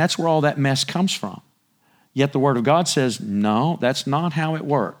 And that's where all that mess comes from. Yet the Word of God says, no, that's not how it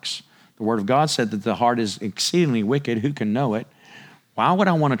works. The Word of God said that the heart is exceedingly wicked. Who can know it? Why would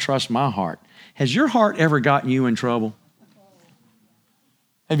I want to trust my heart? Has your heart ever gotten you in trouble?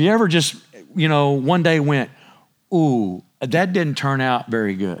 Have you ever just, one day went, ooh, that didn't turn out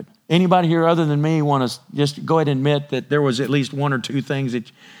very good? Anybody here other than me want to just go ahead and admit that there was at least one or two things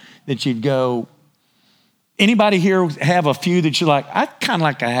that you'd go, anybody here have a few that you're like, I'd kind of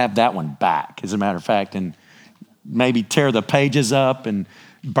like to have that one back, as a matter of fact, and maybe tear the pages up and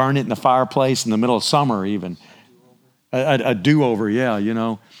burn it in the fireplace in the middle of summer even. A do-over, yeah, you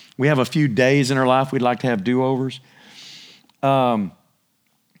know. We have a few days in our life we'd like to have do-overs.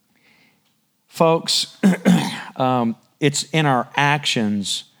 Folks, it's in our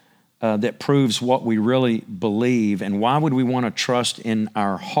actions that proves what we really believe. And why would we want to trust in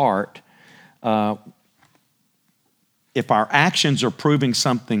our heart if our actions are proving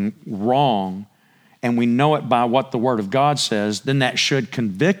something wrong and we know it by what the Word of God says? Then that should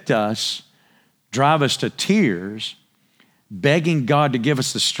convict us, drive us to tears, begging God to give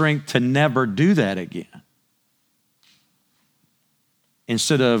us the strength to never do that again.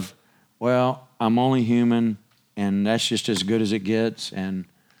 Instead of, well, I'm only human and that's just as good as it gets, and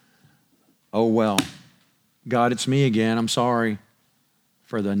oh well, God, it's me again, I'm sorry,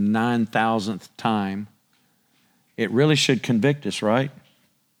 for the 9,000th time. It really should convict us, right?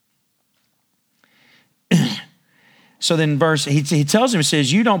 So then he tells him, he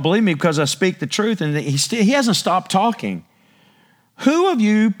says, you don't believe me because I speak the truth, and he hasn't stopped talking. Who of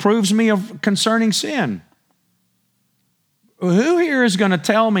you proves me concerning sin? Who here is going to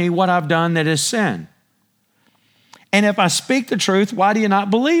tell me what I've done that is sin? And if I speak the truth, why do you not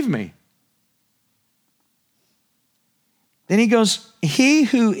believe me? Then he goes, he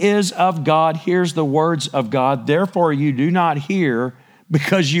who is of God hears the words of God. Therefore you do not hear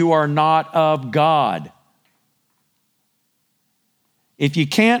because you are not of God. If you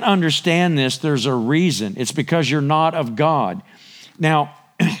can't understand this, there's a reason. It's because you're not of God. Now,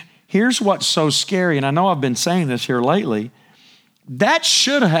 here's what's so scary, and I know I've been saying this here lately. That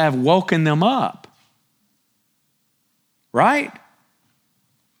should have woken them up, right?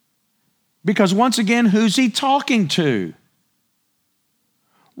 Because once again, who's he talking to?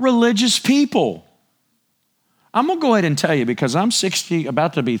 Religious people. I'm going to go ahead and tell you, because I'm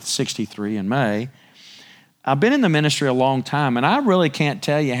about to be 63 in May. I've been in the ministry a long time, and I really can't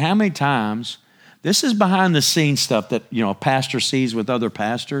tell you how many times, this is behind the scenes stuff that, you know, a pastor sees with other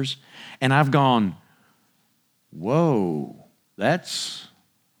pastors, and I've gone, whoa, that's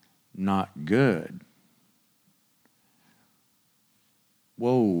not good.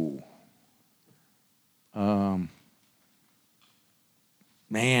 Whoa.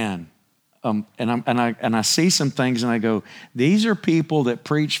 Man. And I see some things and I go, these are people that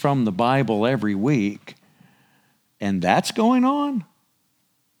preach from the Bible every week, and that's going on?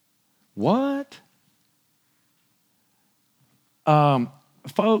 What?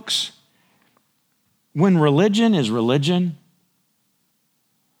 Folks, when religion is religion,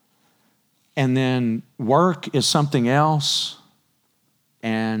 and then work is something else,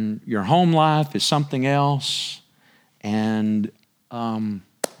 and your home life is something else, and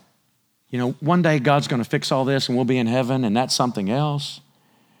you know, one day God's going to fix all this and we'll be in heaven and that's something else.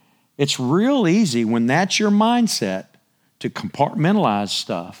 It's real easy when that's your mindset to compartmentalize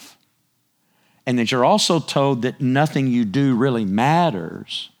stuff, and that you're also told that nothing you do really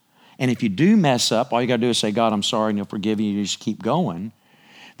matters. And if you do mess up, all you got to do is say, God, I'm sorry, and he'll forgive you. You just keep going.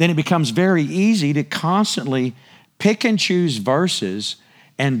 Then it becomes very easy to constantly pick and choose verses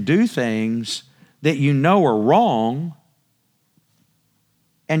and do things that you know are wrong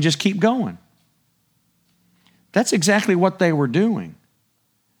and just keep going. That's exactly what they were doing.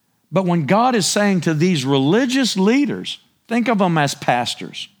 But when God is saying to these religious leaders, think of them as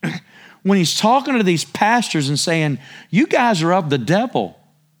pastors, when he's talking to these pastors and saying, you guys are of the devil.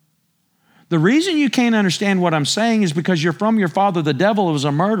 The reason you can't understand what I'm saying is because you're from your father, the devil, who was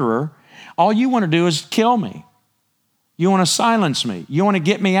a murderer. All you want to do is kill me. You want to silence me. You want to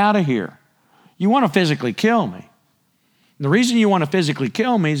get me out of here. You want to physically kill me. The reason you want to physically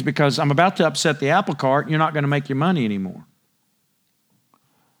kill me is because I'm about to upset the apple cart and you're not going to make your money anymore.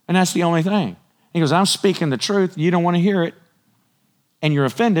 And that's the only thing. He goes, I'm speaking the truth. You don't want to hear it. And you're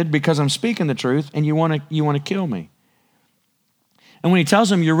offended because I'm speaking the truth and you want to kill me. And when he tells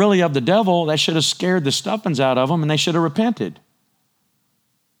them you're really of the devil, that should have scared the stuffings out of them and they should have repented.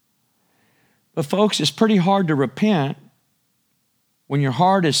 But folks, it's pretty hard to repent when your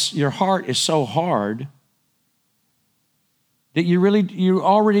heart is so hard that you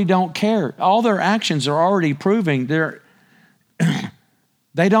already don't care. All their actions are already proving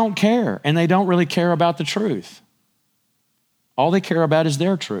they don't care, and they don't really care about the truth. All they care about is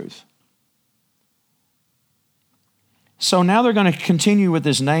their truth. So now they're going to continue with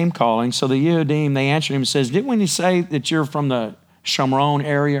this name calling. So the Yehudim, they answered him and says, didn't we say that you're from the Shomron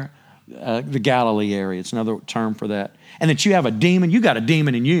area, the Galilee area? It's another term for that. And that you have a demon. You got a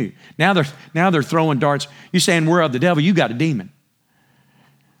demon in you. Now they're throwing darts. You're saying we're of the devil. You got a demon.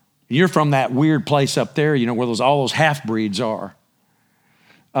 And you're from that weird place up there, you know, where all those half-breeds are.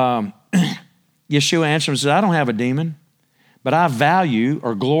 Yeshua answered and said, I don't have a demon, but I value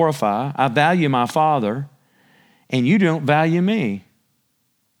my Father, and you don't value me.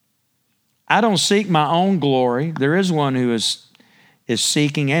 I don't seek my own glory. There is one who is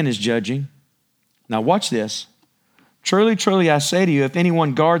seeking and is judging. Now watch this. Truly, truly, I say to you, if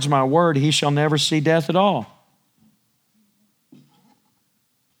anyone guards my word, he shall never see death at all.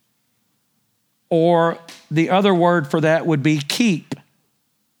 Or the other word for that would be keep.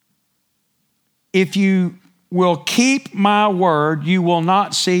 If you will keep my word, you will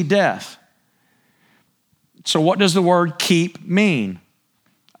not see death. So what does the word keep mean?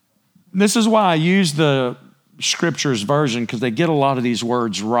 This is why I use the Scriptures version, because they get a lot of these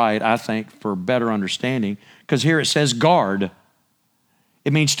words right, I think, for better understanding. Because here it says guard.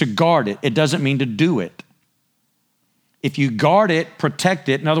 It means to guard it. It doesn't mean to do it. If you guard it, protect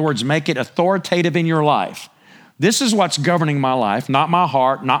it, in other words, make it authoritative in your life. This is what's governing my life, not my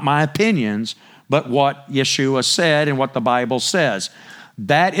heart, not my opinions, but what Yeshua said and what the Bible says.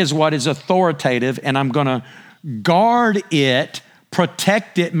 That is what is authoritative, and I'm going to guard it,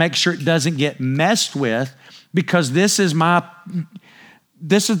 protect it, make sure it doesn't get messed with, because this is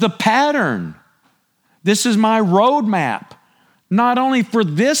the pattern. This is my roadmap, not only for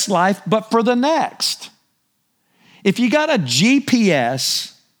this life, but for the next. If you got a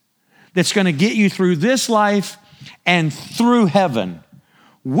GPS that's going to get you through this life and through heaven,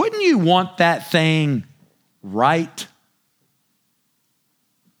 wouldn't you want that thing right?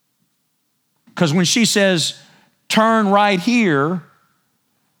 Because when she says, turn right here,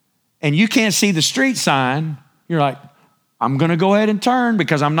 and you can't see the street sign, you're like, I'm going to go ahead and turn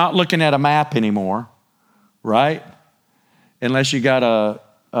because I'm not looking at a map anymore, right? Unless you got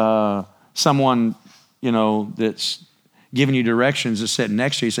someone, that's giving you directions that's sitting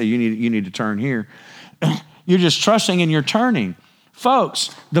next to you, say you need to turn here. You're just trusting and you're turning.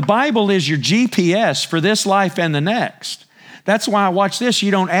 Folks, the Bible is your GPS for this life and the next. That's why, watch this,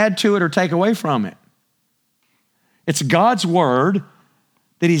 you don't add to it or take away from it. It's God's word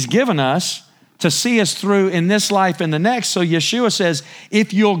that he's given us to see us through in this life and the next. So Yeshua says,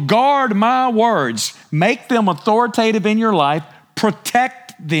 if you'll guard my words, make them authoritative in your life,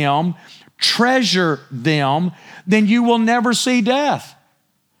 protect them, treasure them, then you will never see death.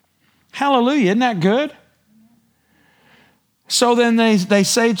 Hallelujah, isn't that good? So then they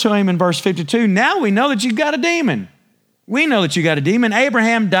say to him in verse 52, now we know that you've got a demon. We know that you got a demon.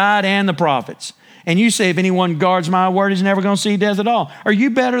 Abraham died and the prophets. And you say, if anyone guards my word, he's never going to see death at all. Are you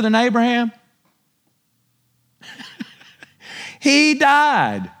better than Abraham? He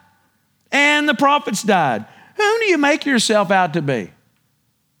died. And the prophets died. Whom do you make yourself out to be?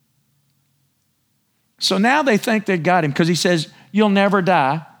 So now they think they got him because he says, you'll never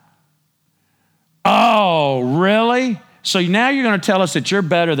die. Oh, really? So now you're going to tell us that you're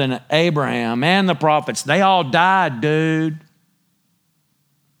better than Abraham and the prophets. They all died, dude.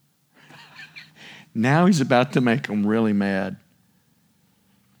 Now he's about to make them really mad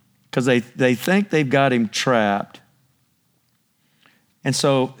because they think they've got him trapped. And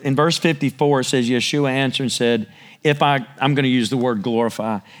so in verse 54, it says, Yeshua answered and said, I'm going to use the word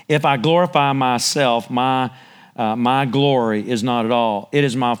glorify. If I glorify myself, my glory is not at all. It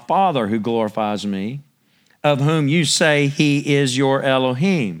is my Father who glorifies me, of whom you say he is your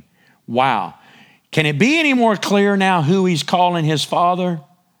Elohim. Wow. Can it be any more clear now who he's calling his Father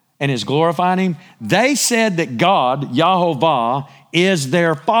and is glorifying him? They said that God, Yahovah, is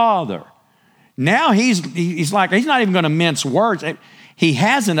their Father. Now he's not even going to mince words. He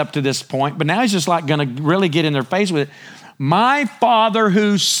hasn't up to this point, but now he's just like going to really get in their face with it. My Father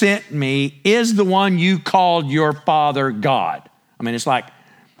who sent me is the one you called your Father God. I mean, it's like,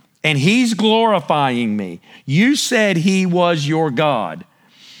 and he's glorifying me. You said he was your God.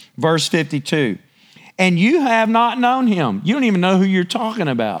 Verse 52, and you have not known him. You don't even know who you're talking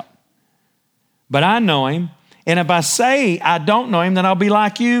about. But I know him. And if I say I don't know him, then I'll be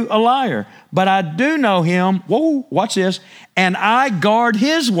like you, a liar. But I do know him. Whoa, watch this. And I guard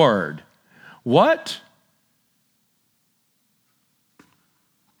his word. What?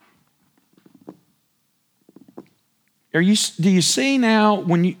 Do you see now,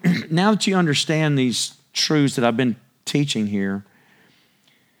 now that you understand these truths that I've been teaching here,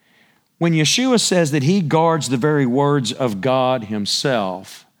 when Yeshua says that he guards the very words of God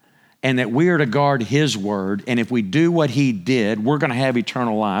himself, and that we are to guard his word, and if we do what he did, we're going to have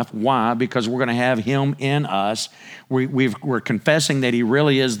eternal life. Why? Because we're going to have him in us. We're confessing that he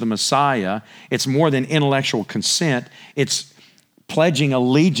really is the Messiah. It's more than intellectual consent. It's pledging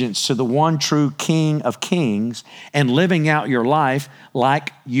allegiance to the one true King of Kings and living out your life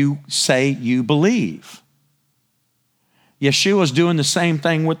like you say you believe. Yeshua's doing the same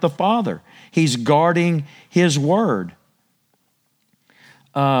thing with the Father. He's guarding his word.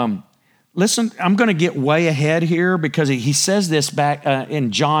 Listen, I'm going to get way ahead here because he says this back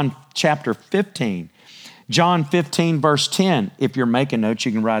in John chapter 15. John 15, verse 10. If you're making notes,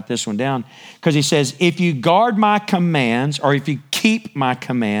 you can write this one down. Because he says, if you guard my commands, or if you keep my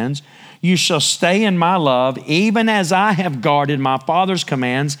commands, you shall stay in my love, even as I have guarded my Father's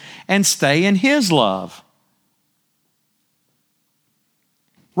commands and stay in his love.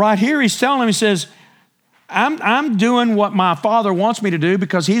 Right here, he's telling him, he says, I'm doing what my Father wants me to do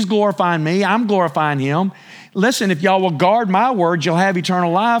because he's glorifying me. I'm glorifying him. Listen, if y'all will guard my words, you'll have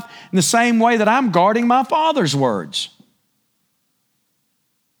eternal life in the same way that I'm guarding my Father's words.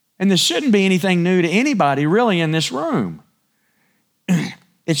 And this shouldn't be anything new to anybody really in this room.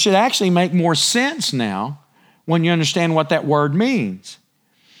 It should actually make more sense now when you understand what that word means.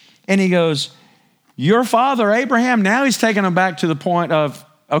 And he goes, your father Abraham, now he's taking them back to the point of,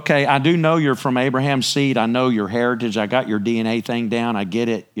 okay, I do know you're from Abraham's seed. I know your heritage. I got your DNA thing down. I get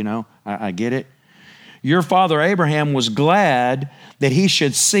it, I get it. Your father Abraham was glad that he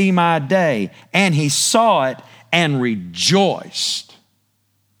should see my day, and he saw it and rejoiced.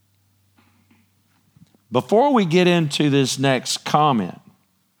 Before we get into this next comment,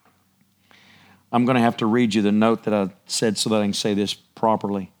 I'm going to have to read you the note that I said so that I can say this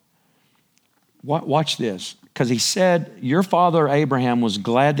properly. Watch this. Because he said, your father Abraham was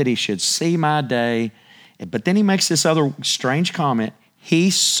glad that he should see my day. But then he makes this other strange comment. He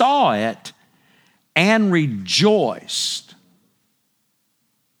saw it and rejoiced.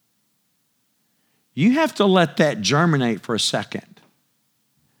 You have to let that germinate for a second.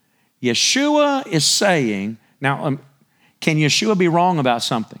 Yeshua is saying, now, can Yeshua be wrong about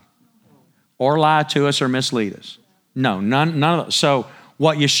something? Or lie to us or mislead us? No, none of those. So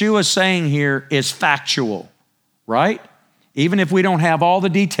what Yeshua is saying here is factual. Right? Even if we don't have all the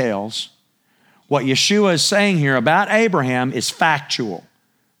details, what Yeshua is saying here about Abraham is factual.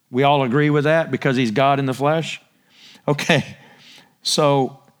 We all agree with that because he's God in the flesh? Okay,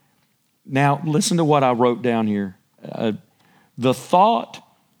 so now listen to what I wrote down here. The thought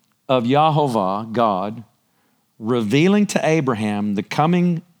of Yahovah, God, revealing to Abraham the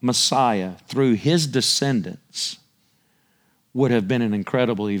coming Messiah through his descendants would have been an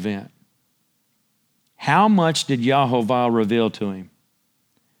incredible event. How much did Yahovah reveal to him?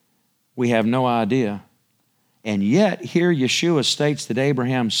 We have no idea. And yet, here Yeshua states that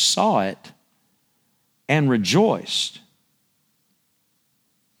Abraham saw it and rejoiced.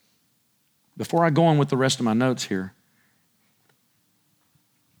 Before I go on with the rest of my notes here,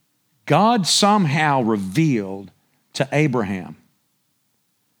 God somehow revealed to Abraham,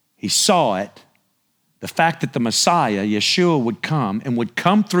 he saw it, the fact that the Messiah, Yeshua, would come and would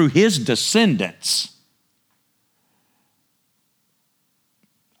come through his descendants.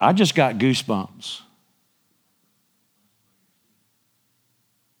 I just got goosebumps.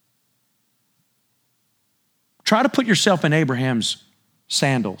 Try to put yourself in Abraham's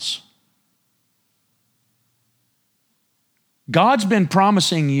sandals. God's been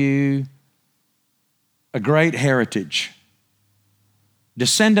promising you a great heritage.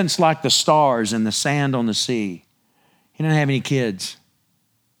 Descendants like the stars and the sand on the sea. He didn't have any kids.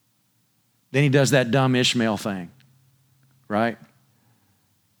 Then he does that dumb Ishmael thing, right?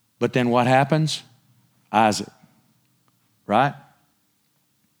 But then what happens? Isaac, right?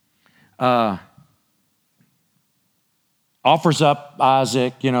 Offers up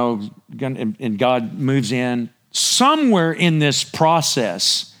Isaac, and God moves in. Somewhere in this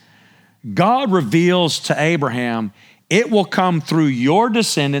process, God reveals to Abraham, it will come through your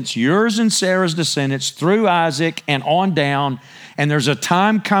descendants, yours and Sarah's descendants, through Isaac and on down. And there's a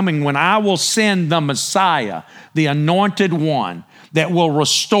time coming when I will send the Messiah, the anointed one, that will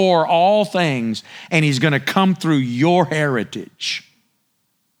restore all things, and he's going to come through your heritage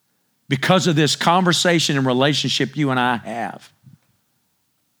because of this conversation and relationship you and I have.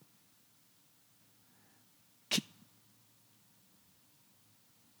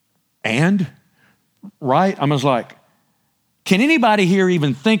 And, right? I was like, can anybody here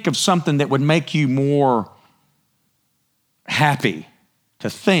even think of something that would make you more happy? To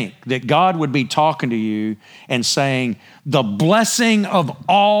think that God would be talking to you and saying, the blessing of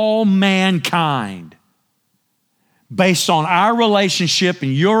all mankind, based on our relationship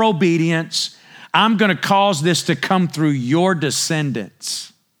and your obedience, I'm going to cause this to come through your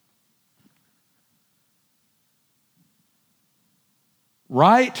descendants.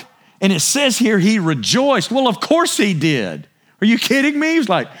 Right? And it says here he rejoiced. Well, of course he did. Are you kidding me? He's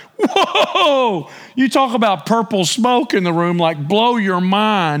like, whoa, you talk about purple smoke in the room, like blow your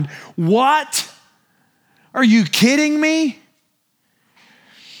mind. What? Are you kidding me?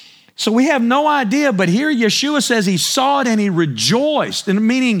 So we have no idea, but here Yeshua says he saw it and he rejoiced, and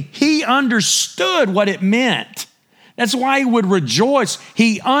meaning he understood what it meant. That's why he would rejoice.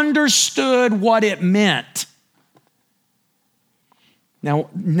 He understood what it meant. Now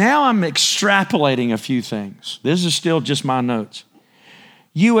I'm extrapolating a few things. This is still just my notes.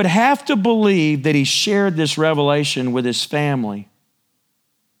 You would have to believe that he shared this revelation with his family.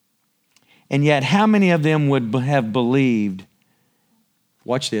 And yet, how many of them would have believed,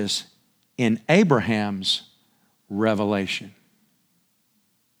 watch this, in Abraham's revelation?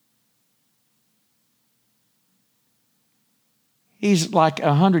 He's like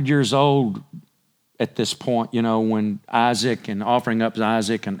 100 years old at this point, when Isaac and offering up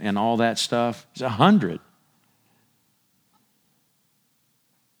Isaac and all that stuff. He's 100.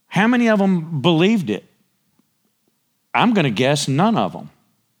 How many of them believed it? I'm going to guess none of them.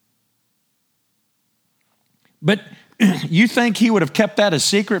 But you think he would have kept that a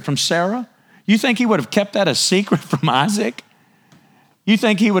secret from Sarah? You think he would have kept that a secret from Isaac? You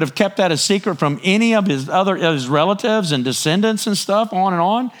think he would have kept that a secret from any of his relatives and descendants and stuff, on and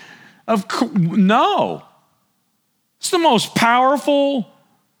on? No. It's the most powerful,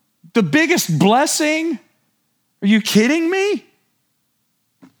 the biggest blessing. Are you kidding me?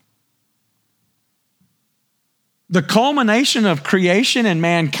 The culmination of creation and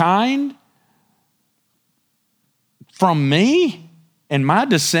mankind from me and my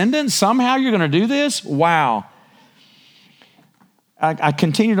descendants, somehow you're going to do this? Wow. I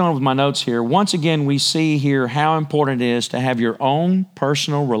continued on with my notes here. Once again, we see here how important it is to have your own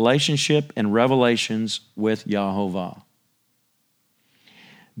personal relationship and revelations with Yahovah.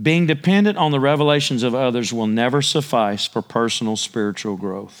 Being dependent on the revelations of others will never suffice for personal spiritual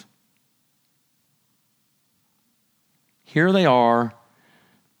growth. Here they are.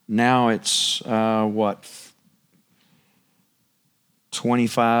 Now it's,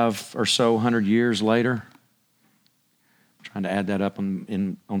 25 or so 100 years later. Trying to add that up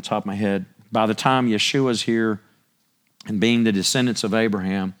on top of my head. By the time Yeshua's here and being the descendants of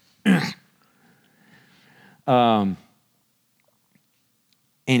Abraham, and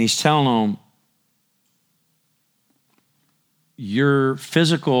he's telling them, your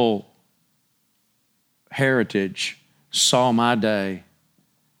physical heritage saw my day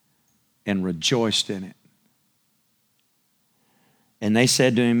and rejoiced in it. And they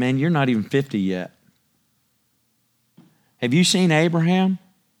said to him, man, you're not even 50 yet. Have you seen Abraham?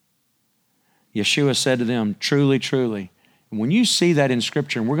 Yeshua said to them, truly, truly. And when you see that in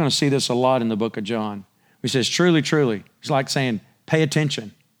Scripture, and we're going to see this a lot in the book of John, he says, truly, truly. It's like saying, pay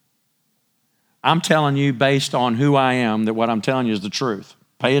attention. I'm telling you based on who I am that what I'm telling you is the truth.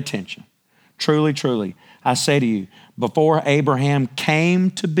 Pay attention. Truly, truly. I say to you, before Abraham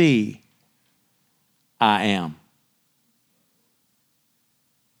came to be, I am.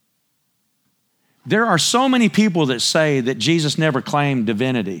 There are so many people that say that Jesus never claimed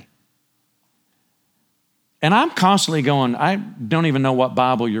divinity. And I'm constantly going, I don't even know what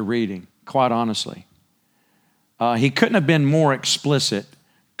Bible you're reading, quite honestly. He couldn't have been more explicit,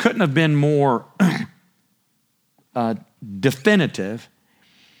 couldn't have been more definitive.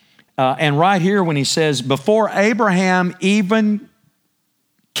 And right here when he says, before Abraham even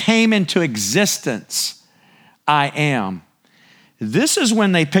came into existence, I am. This is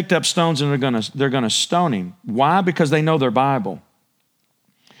when they picked up stones and they're going to stone him. Why? Because they know their Bible.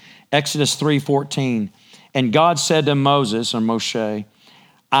 Exodus 3:14. And God said to Moses, or Moshe,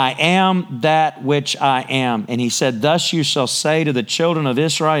 I am that which I am. And he said, thus you shall say to the children of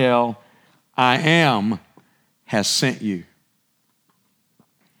Israel, I am has sent you.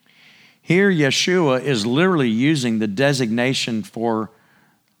 Here Yeshua is literally using the designation for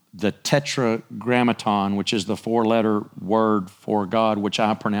the tetragrammaton, which is the 4-letter word for God, which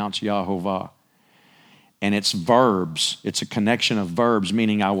I pronounce Yahovah. And it's verbs. It's a connection of verbs,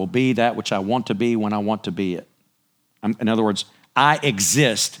 meaning I will be that which I want to be when I want to be it. In other words, I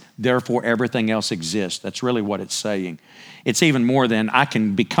exist, therefore everything else exists. That's really what it's saying. It's even more than I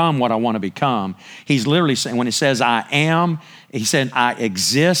can become what I want to become. He's literally saying, when he says I am, he said I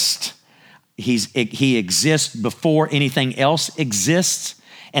exist. He exists before anything else exists.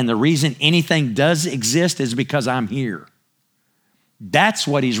 And the reason anything does exist is because I'm here. That's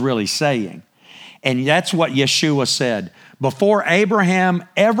what he's really saying. And that's what Yeshua said. Before Abraham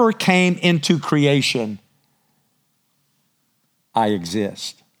ever came into creation, I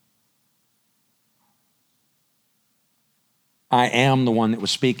exist. I am the one that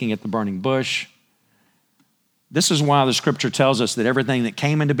was speaking at the burning bush. This is why the Scripture tells us that everything that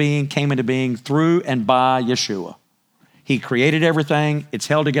came into being through and by Yeshua. He created everything. It's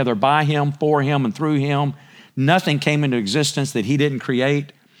held together by him, for him, and through him. Nothing came into existence that he didn't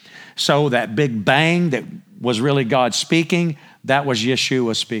create. So that big bang that was really God speaking, that was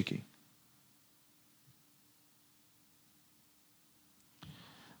Yeshua speaking.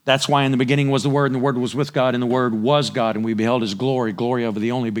 That's why in the beginning was the Word, and the Word was with God, and the Word was God, and we beheld His glory, glory of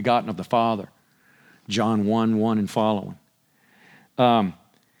the only begotten of the Father. John 1:1 and following.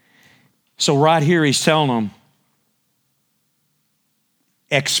 So right here he's telling them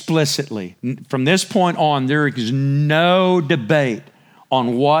explicitly, from this point on, there is no debate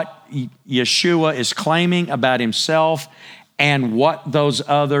on what Yeshua is claiming about himself and what those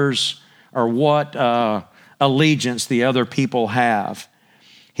others, or what allegiance the other people have.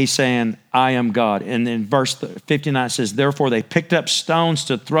 He's saying, I am God. And then verse 59 says, therefore they picked up stones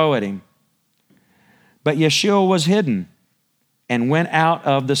to throw at him. But Yeshua was hidden and went out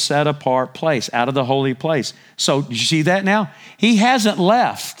of the set apart place, out of the holy place. So you see that now? He hasn't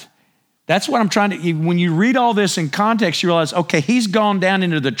left. That's what I'm trying to, when you read all this in context, you realize, okay, he's gone down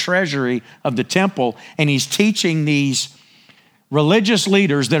into the treasury of the temple and he's teaching these religious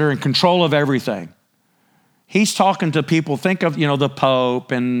leaders that are in control of everything. He's talking to people, think of, the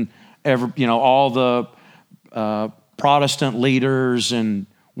Pope and, all the Protestant leaders and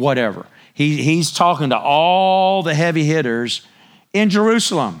whatever. He's talking to all the heavy hitters in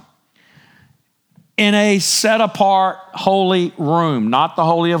Jerusalem in a set-apart holy room, not the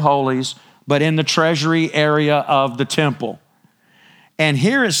Holy of Holies, but in the treasury area of the temple. And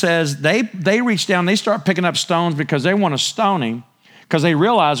here it says they reach down, they start picking up stones because they want to stone him, because they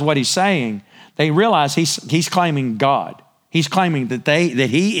realize what he's saying. They realize he's claiming God. He's claiming that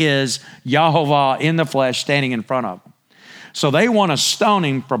he is Yahovah in the flesh standing in front of them. So they want to stone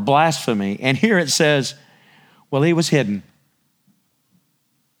him for blasphemy. And here it says, well, he was hidden,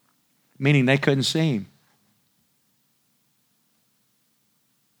 meaning they couldn't see him.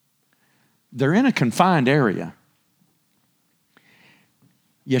 They're in a confined area.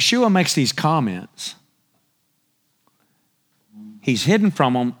 Yeshua makes these comments. He's hidden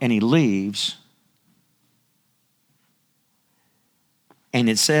from them and he leaves. And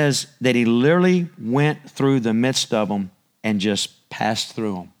it says that he literally went through the midst of them and just passed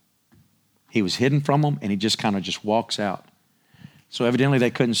through them. He was hidden from them and he just kind of just walks out. So evidently they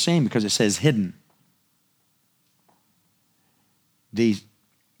couldn't see him because it says hidden.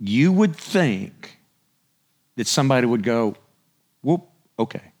 You would think that somebody would go, whoop,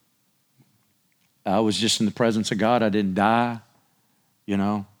 okay. I was just in the presence of God. I didn't die,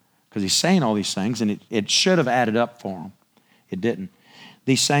 because he's saying all these things and it should have added up for him. It didn't.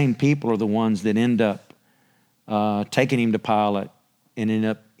 These same people are the ones that end up taking him to Pilate and end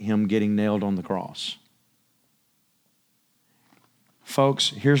up him getting nailed on the cross. Folks,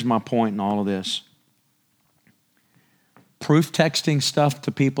 here's my point in all of this. Proof texting stuff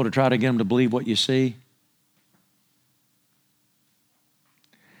to people to try to get them to believe what you see.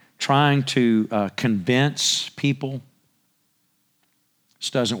 Trying to convince people.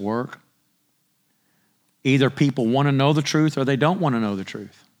 This doesn't work. Either people want to know the truth or they don't want to know the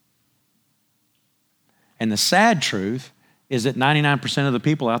truth. And the sad truth is that 99% of the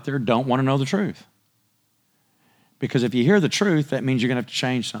people out there don't want to know the truth. Because if you hear the truth, that means you're going to have to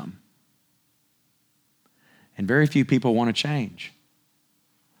change something. And very few people want to change.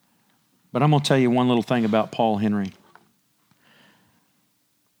 But I'm going to tell you one little thing about Paul Henry.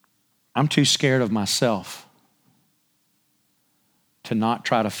 I'm too scared of myself to not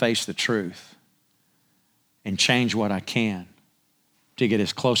try to face the truth and change what I can to get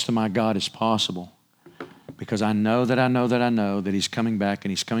as close to my God as possible. Because I know that he's coming back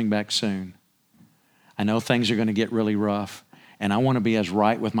and he's coming back soon. I know things are going to get really rough, and I want to be as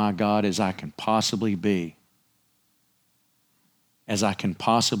right with my God as I can possibly be. As I can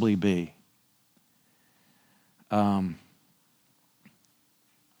possibly be.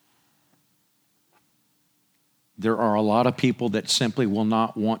 There are a lot of people that simply will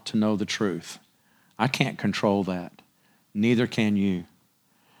not want to know the truth. I can't control that. Neither can you.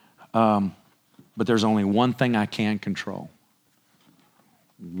 But there's only one thing I can control.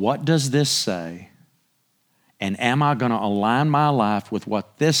 What does this say? And am I going to align my life with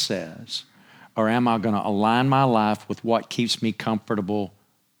what this says? Or am I going to align my life with what keeps me comfortable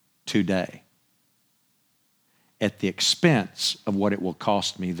today at the expense of what it will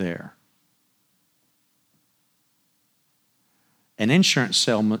cost me there? An insurance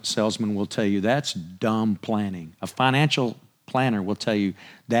salesman will tell you that's dumb planning. A financial planner will tell you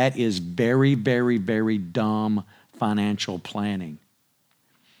that is very, very, very dumb financial planning.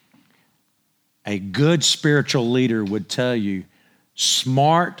 A good spiritual leader would tell you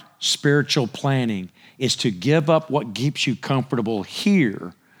smart spiritual planning is to give up what keeps you comfortable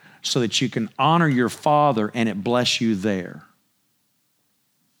here so that you can honor your Father and it bless you there.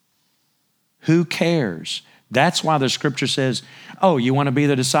 Who cares? That's why the scripture says, oh, you want to be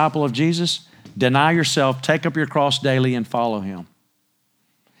the disciple of Jesus? Deny yourself, take up your cross daily, and follow him.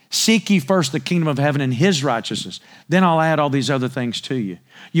 Seek ye first the kingdom of heaven and his righteousness. Then I'll add all these other things to you.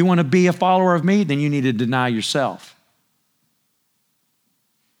 You want to be a follower of me? Then you need to deny yourself.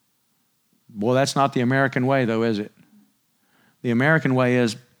 Well, that's not the American way, though, is it? The American way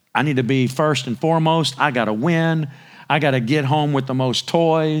is, I need to be first and foremost. I got to win. I got to get home with the most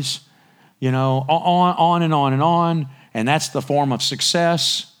toys, on and on and on. And that's the form of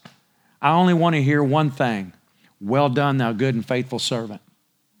success. I only want to hear one thing. Well done, thou good and faithful servant.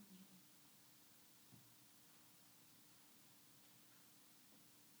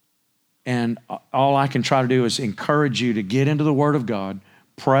 And all I can try to do is encourage you to get into the Word of God,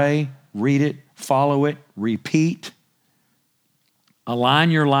 pray, read it, follow it, repeat.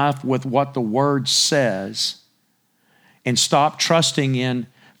 Align your life with what the Word says and stop trusting in,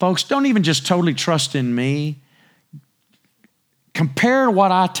 folks, don't even just totally trust in me. Compare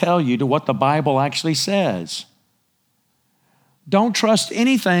what I tell you to what the Bible actually says. Don't trust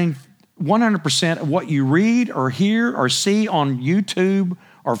anything 100% of what you read or hear or see on YouTube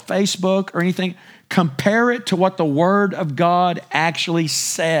or Facebook or anything. Compare it to what the Word of God actually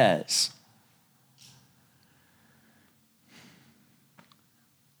says.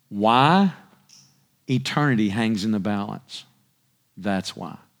 Why? Eternity hangs in the balance. That's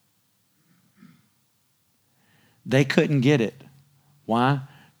why. They couldn't get it. Why?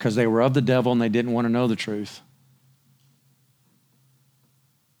 Because they were of the devil and they didn't want to know the truth.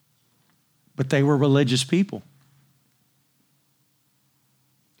 But they were religious people.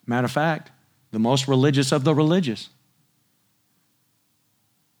 Matter of fact, the most religious of the religious.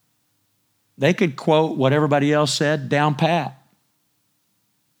 They could quote what everybody else said down pat.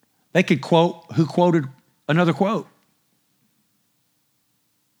 They could quote who quoted another quote.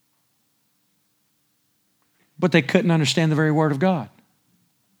 But they couldn't understand the very Word of God.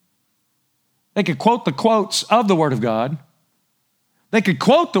 They could quote the quotes of the Word of God. They could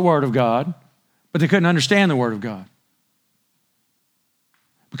quote the Word of God, but they couldn't understand the Word of God.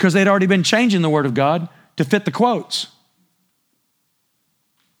 Because they'd already been changing the Word of God to fit the quotes.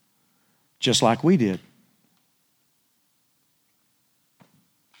 Just like we did.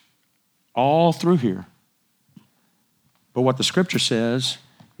 All through here. But what the Scripture says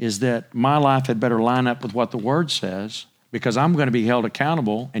is that my life had better line up with what the Word says, because I'm going to be held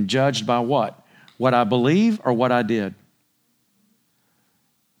accountable and judged by what? What I believe or what I did?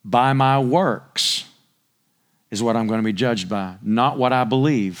 By my works is what I'm going to be judged by, not what I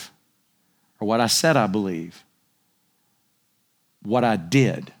believe or what I said I believe. What I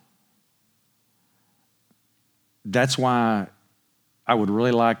did. That's why I would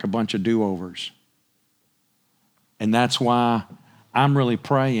really like a bunch of do-overs. And that's why I'm really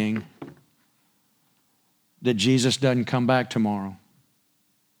praying that Jesus doesn't come back tomorrow.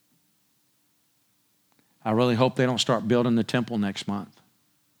 I really hope they don't start building the temple next month.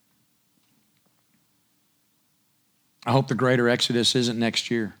 I hope the greater exodus isn't next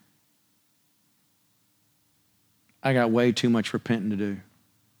year. I got way too much repenting to do.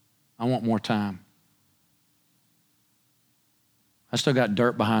 I want more time. I still got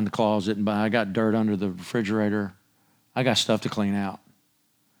dirt behind the closet, and I got dirt under the refrigerator. I got stuff to clean out.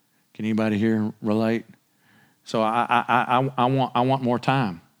 Can anybody here relate? So I want more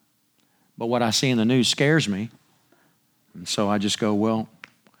time. But what I see in the news scares me. And so I just go, well,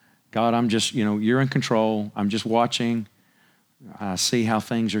 God, I'm just, you're in control. I'm just watching. I see how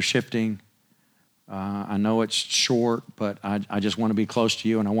things are shifting. I know it's short, but I just want to be close to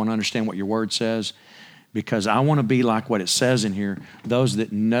you, and I want to understand what your Word says, because I want to be like what it says in here. Those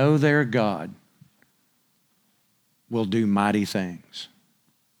that know their God will do mighty things.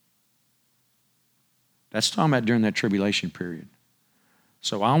 That's talking about during that tribulation period.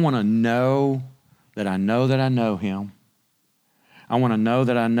 So I want to know that I know Him. I want to know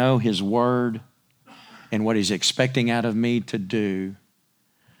that I know His Word and what He's expecting out of me to do.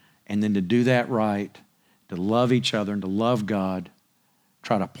 And then to do that right, to love each other and to love God,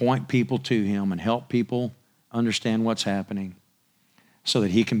 try to point people to Him and help people understand what's happening so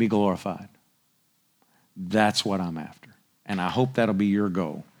that He can be glorified. That's what I'm after. And I hope that'll be your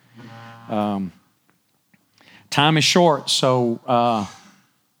goal. Time is short, so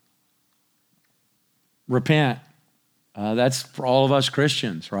repent. That's for all of us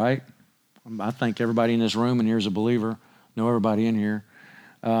Christians, right? I think everybody in this room and here is a believer. Know everybody in here.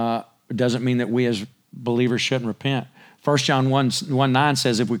 It doesn't mean that we as believers shouldn't repent. 1 John 1:9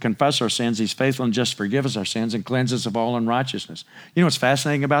 says, if we confess our sins, He's faithful and just to forgive us our sins and cleanse us of all unrighteousness. You know what's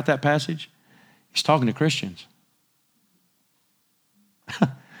fascinating about that passage? He's talking to Christians.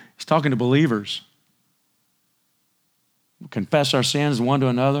 He's He's talking to believers. Confess our sins one to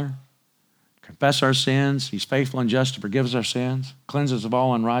another. Confess our sins. He's faithful and just to forgive us our sins, cleanse us of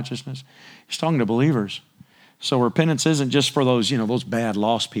all unrighteousness. He's talking to believers. So repentance isn't just for those, those bad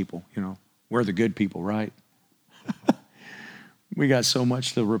lost people. We're the good people, right? We got so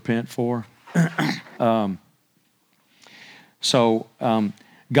much to repent for. God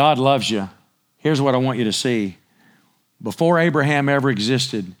loves you. Here's what I want you to see. Before Abraham ever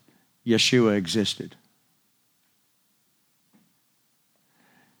existed, Yeshua existed.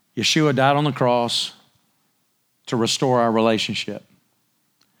 Yeshua died on the cross to restore our relationship.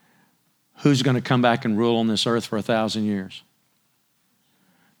 Who's going to come back and rule on this earth for 1,000 years?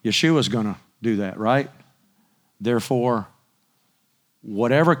 Yeshua's going to do that, right? Therefore,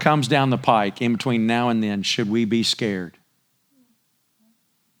 whatever comes down the pike in between now and then, should we be scared?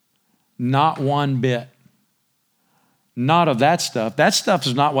 Not one bit. Not of that stuff. That stuff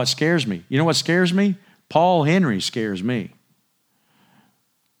is not what scares me. You know what scares me? Paul Henry scares me.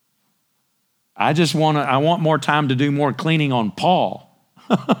 I want more time to do more cleaning on Paul,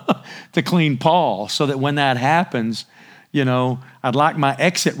 to clean Paul, so that when that happens, I'd like my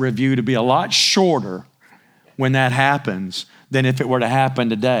exit review to be a lot shorter when that happens than if it were to happen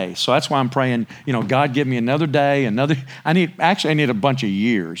today. So that's why I'm praying, God, give me another day, I need a bunch of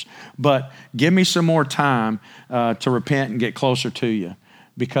years, but give me some more time to repent and get closer to you,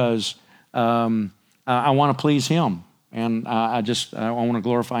 because I want to please him. And I want to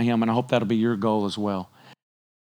glorify him, and I hope that'll be your goal as well.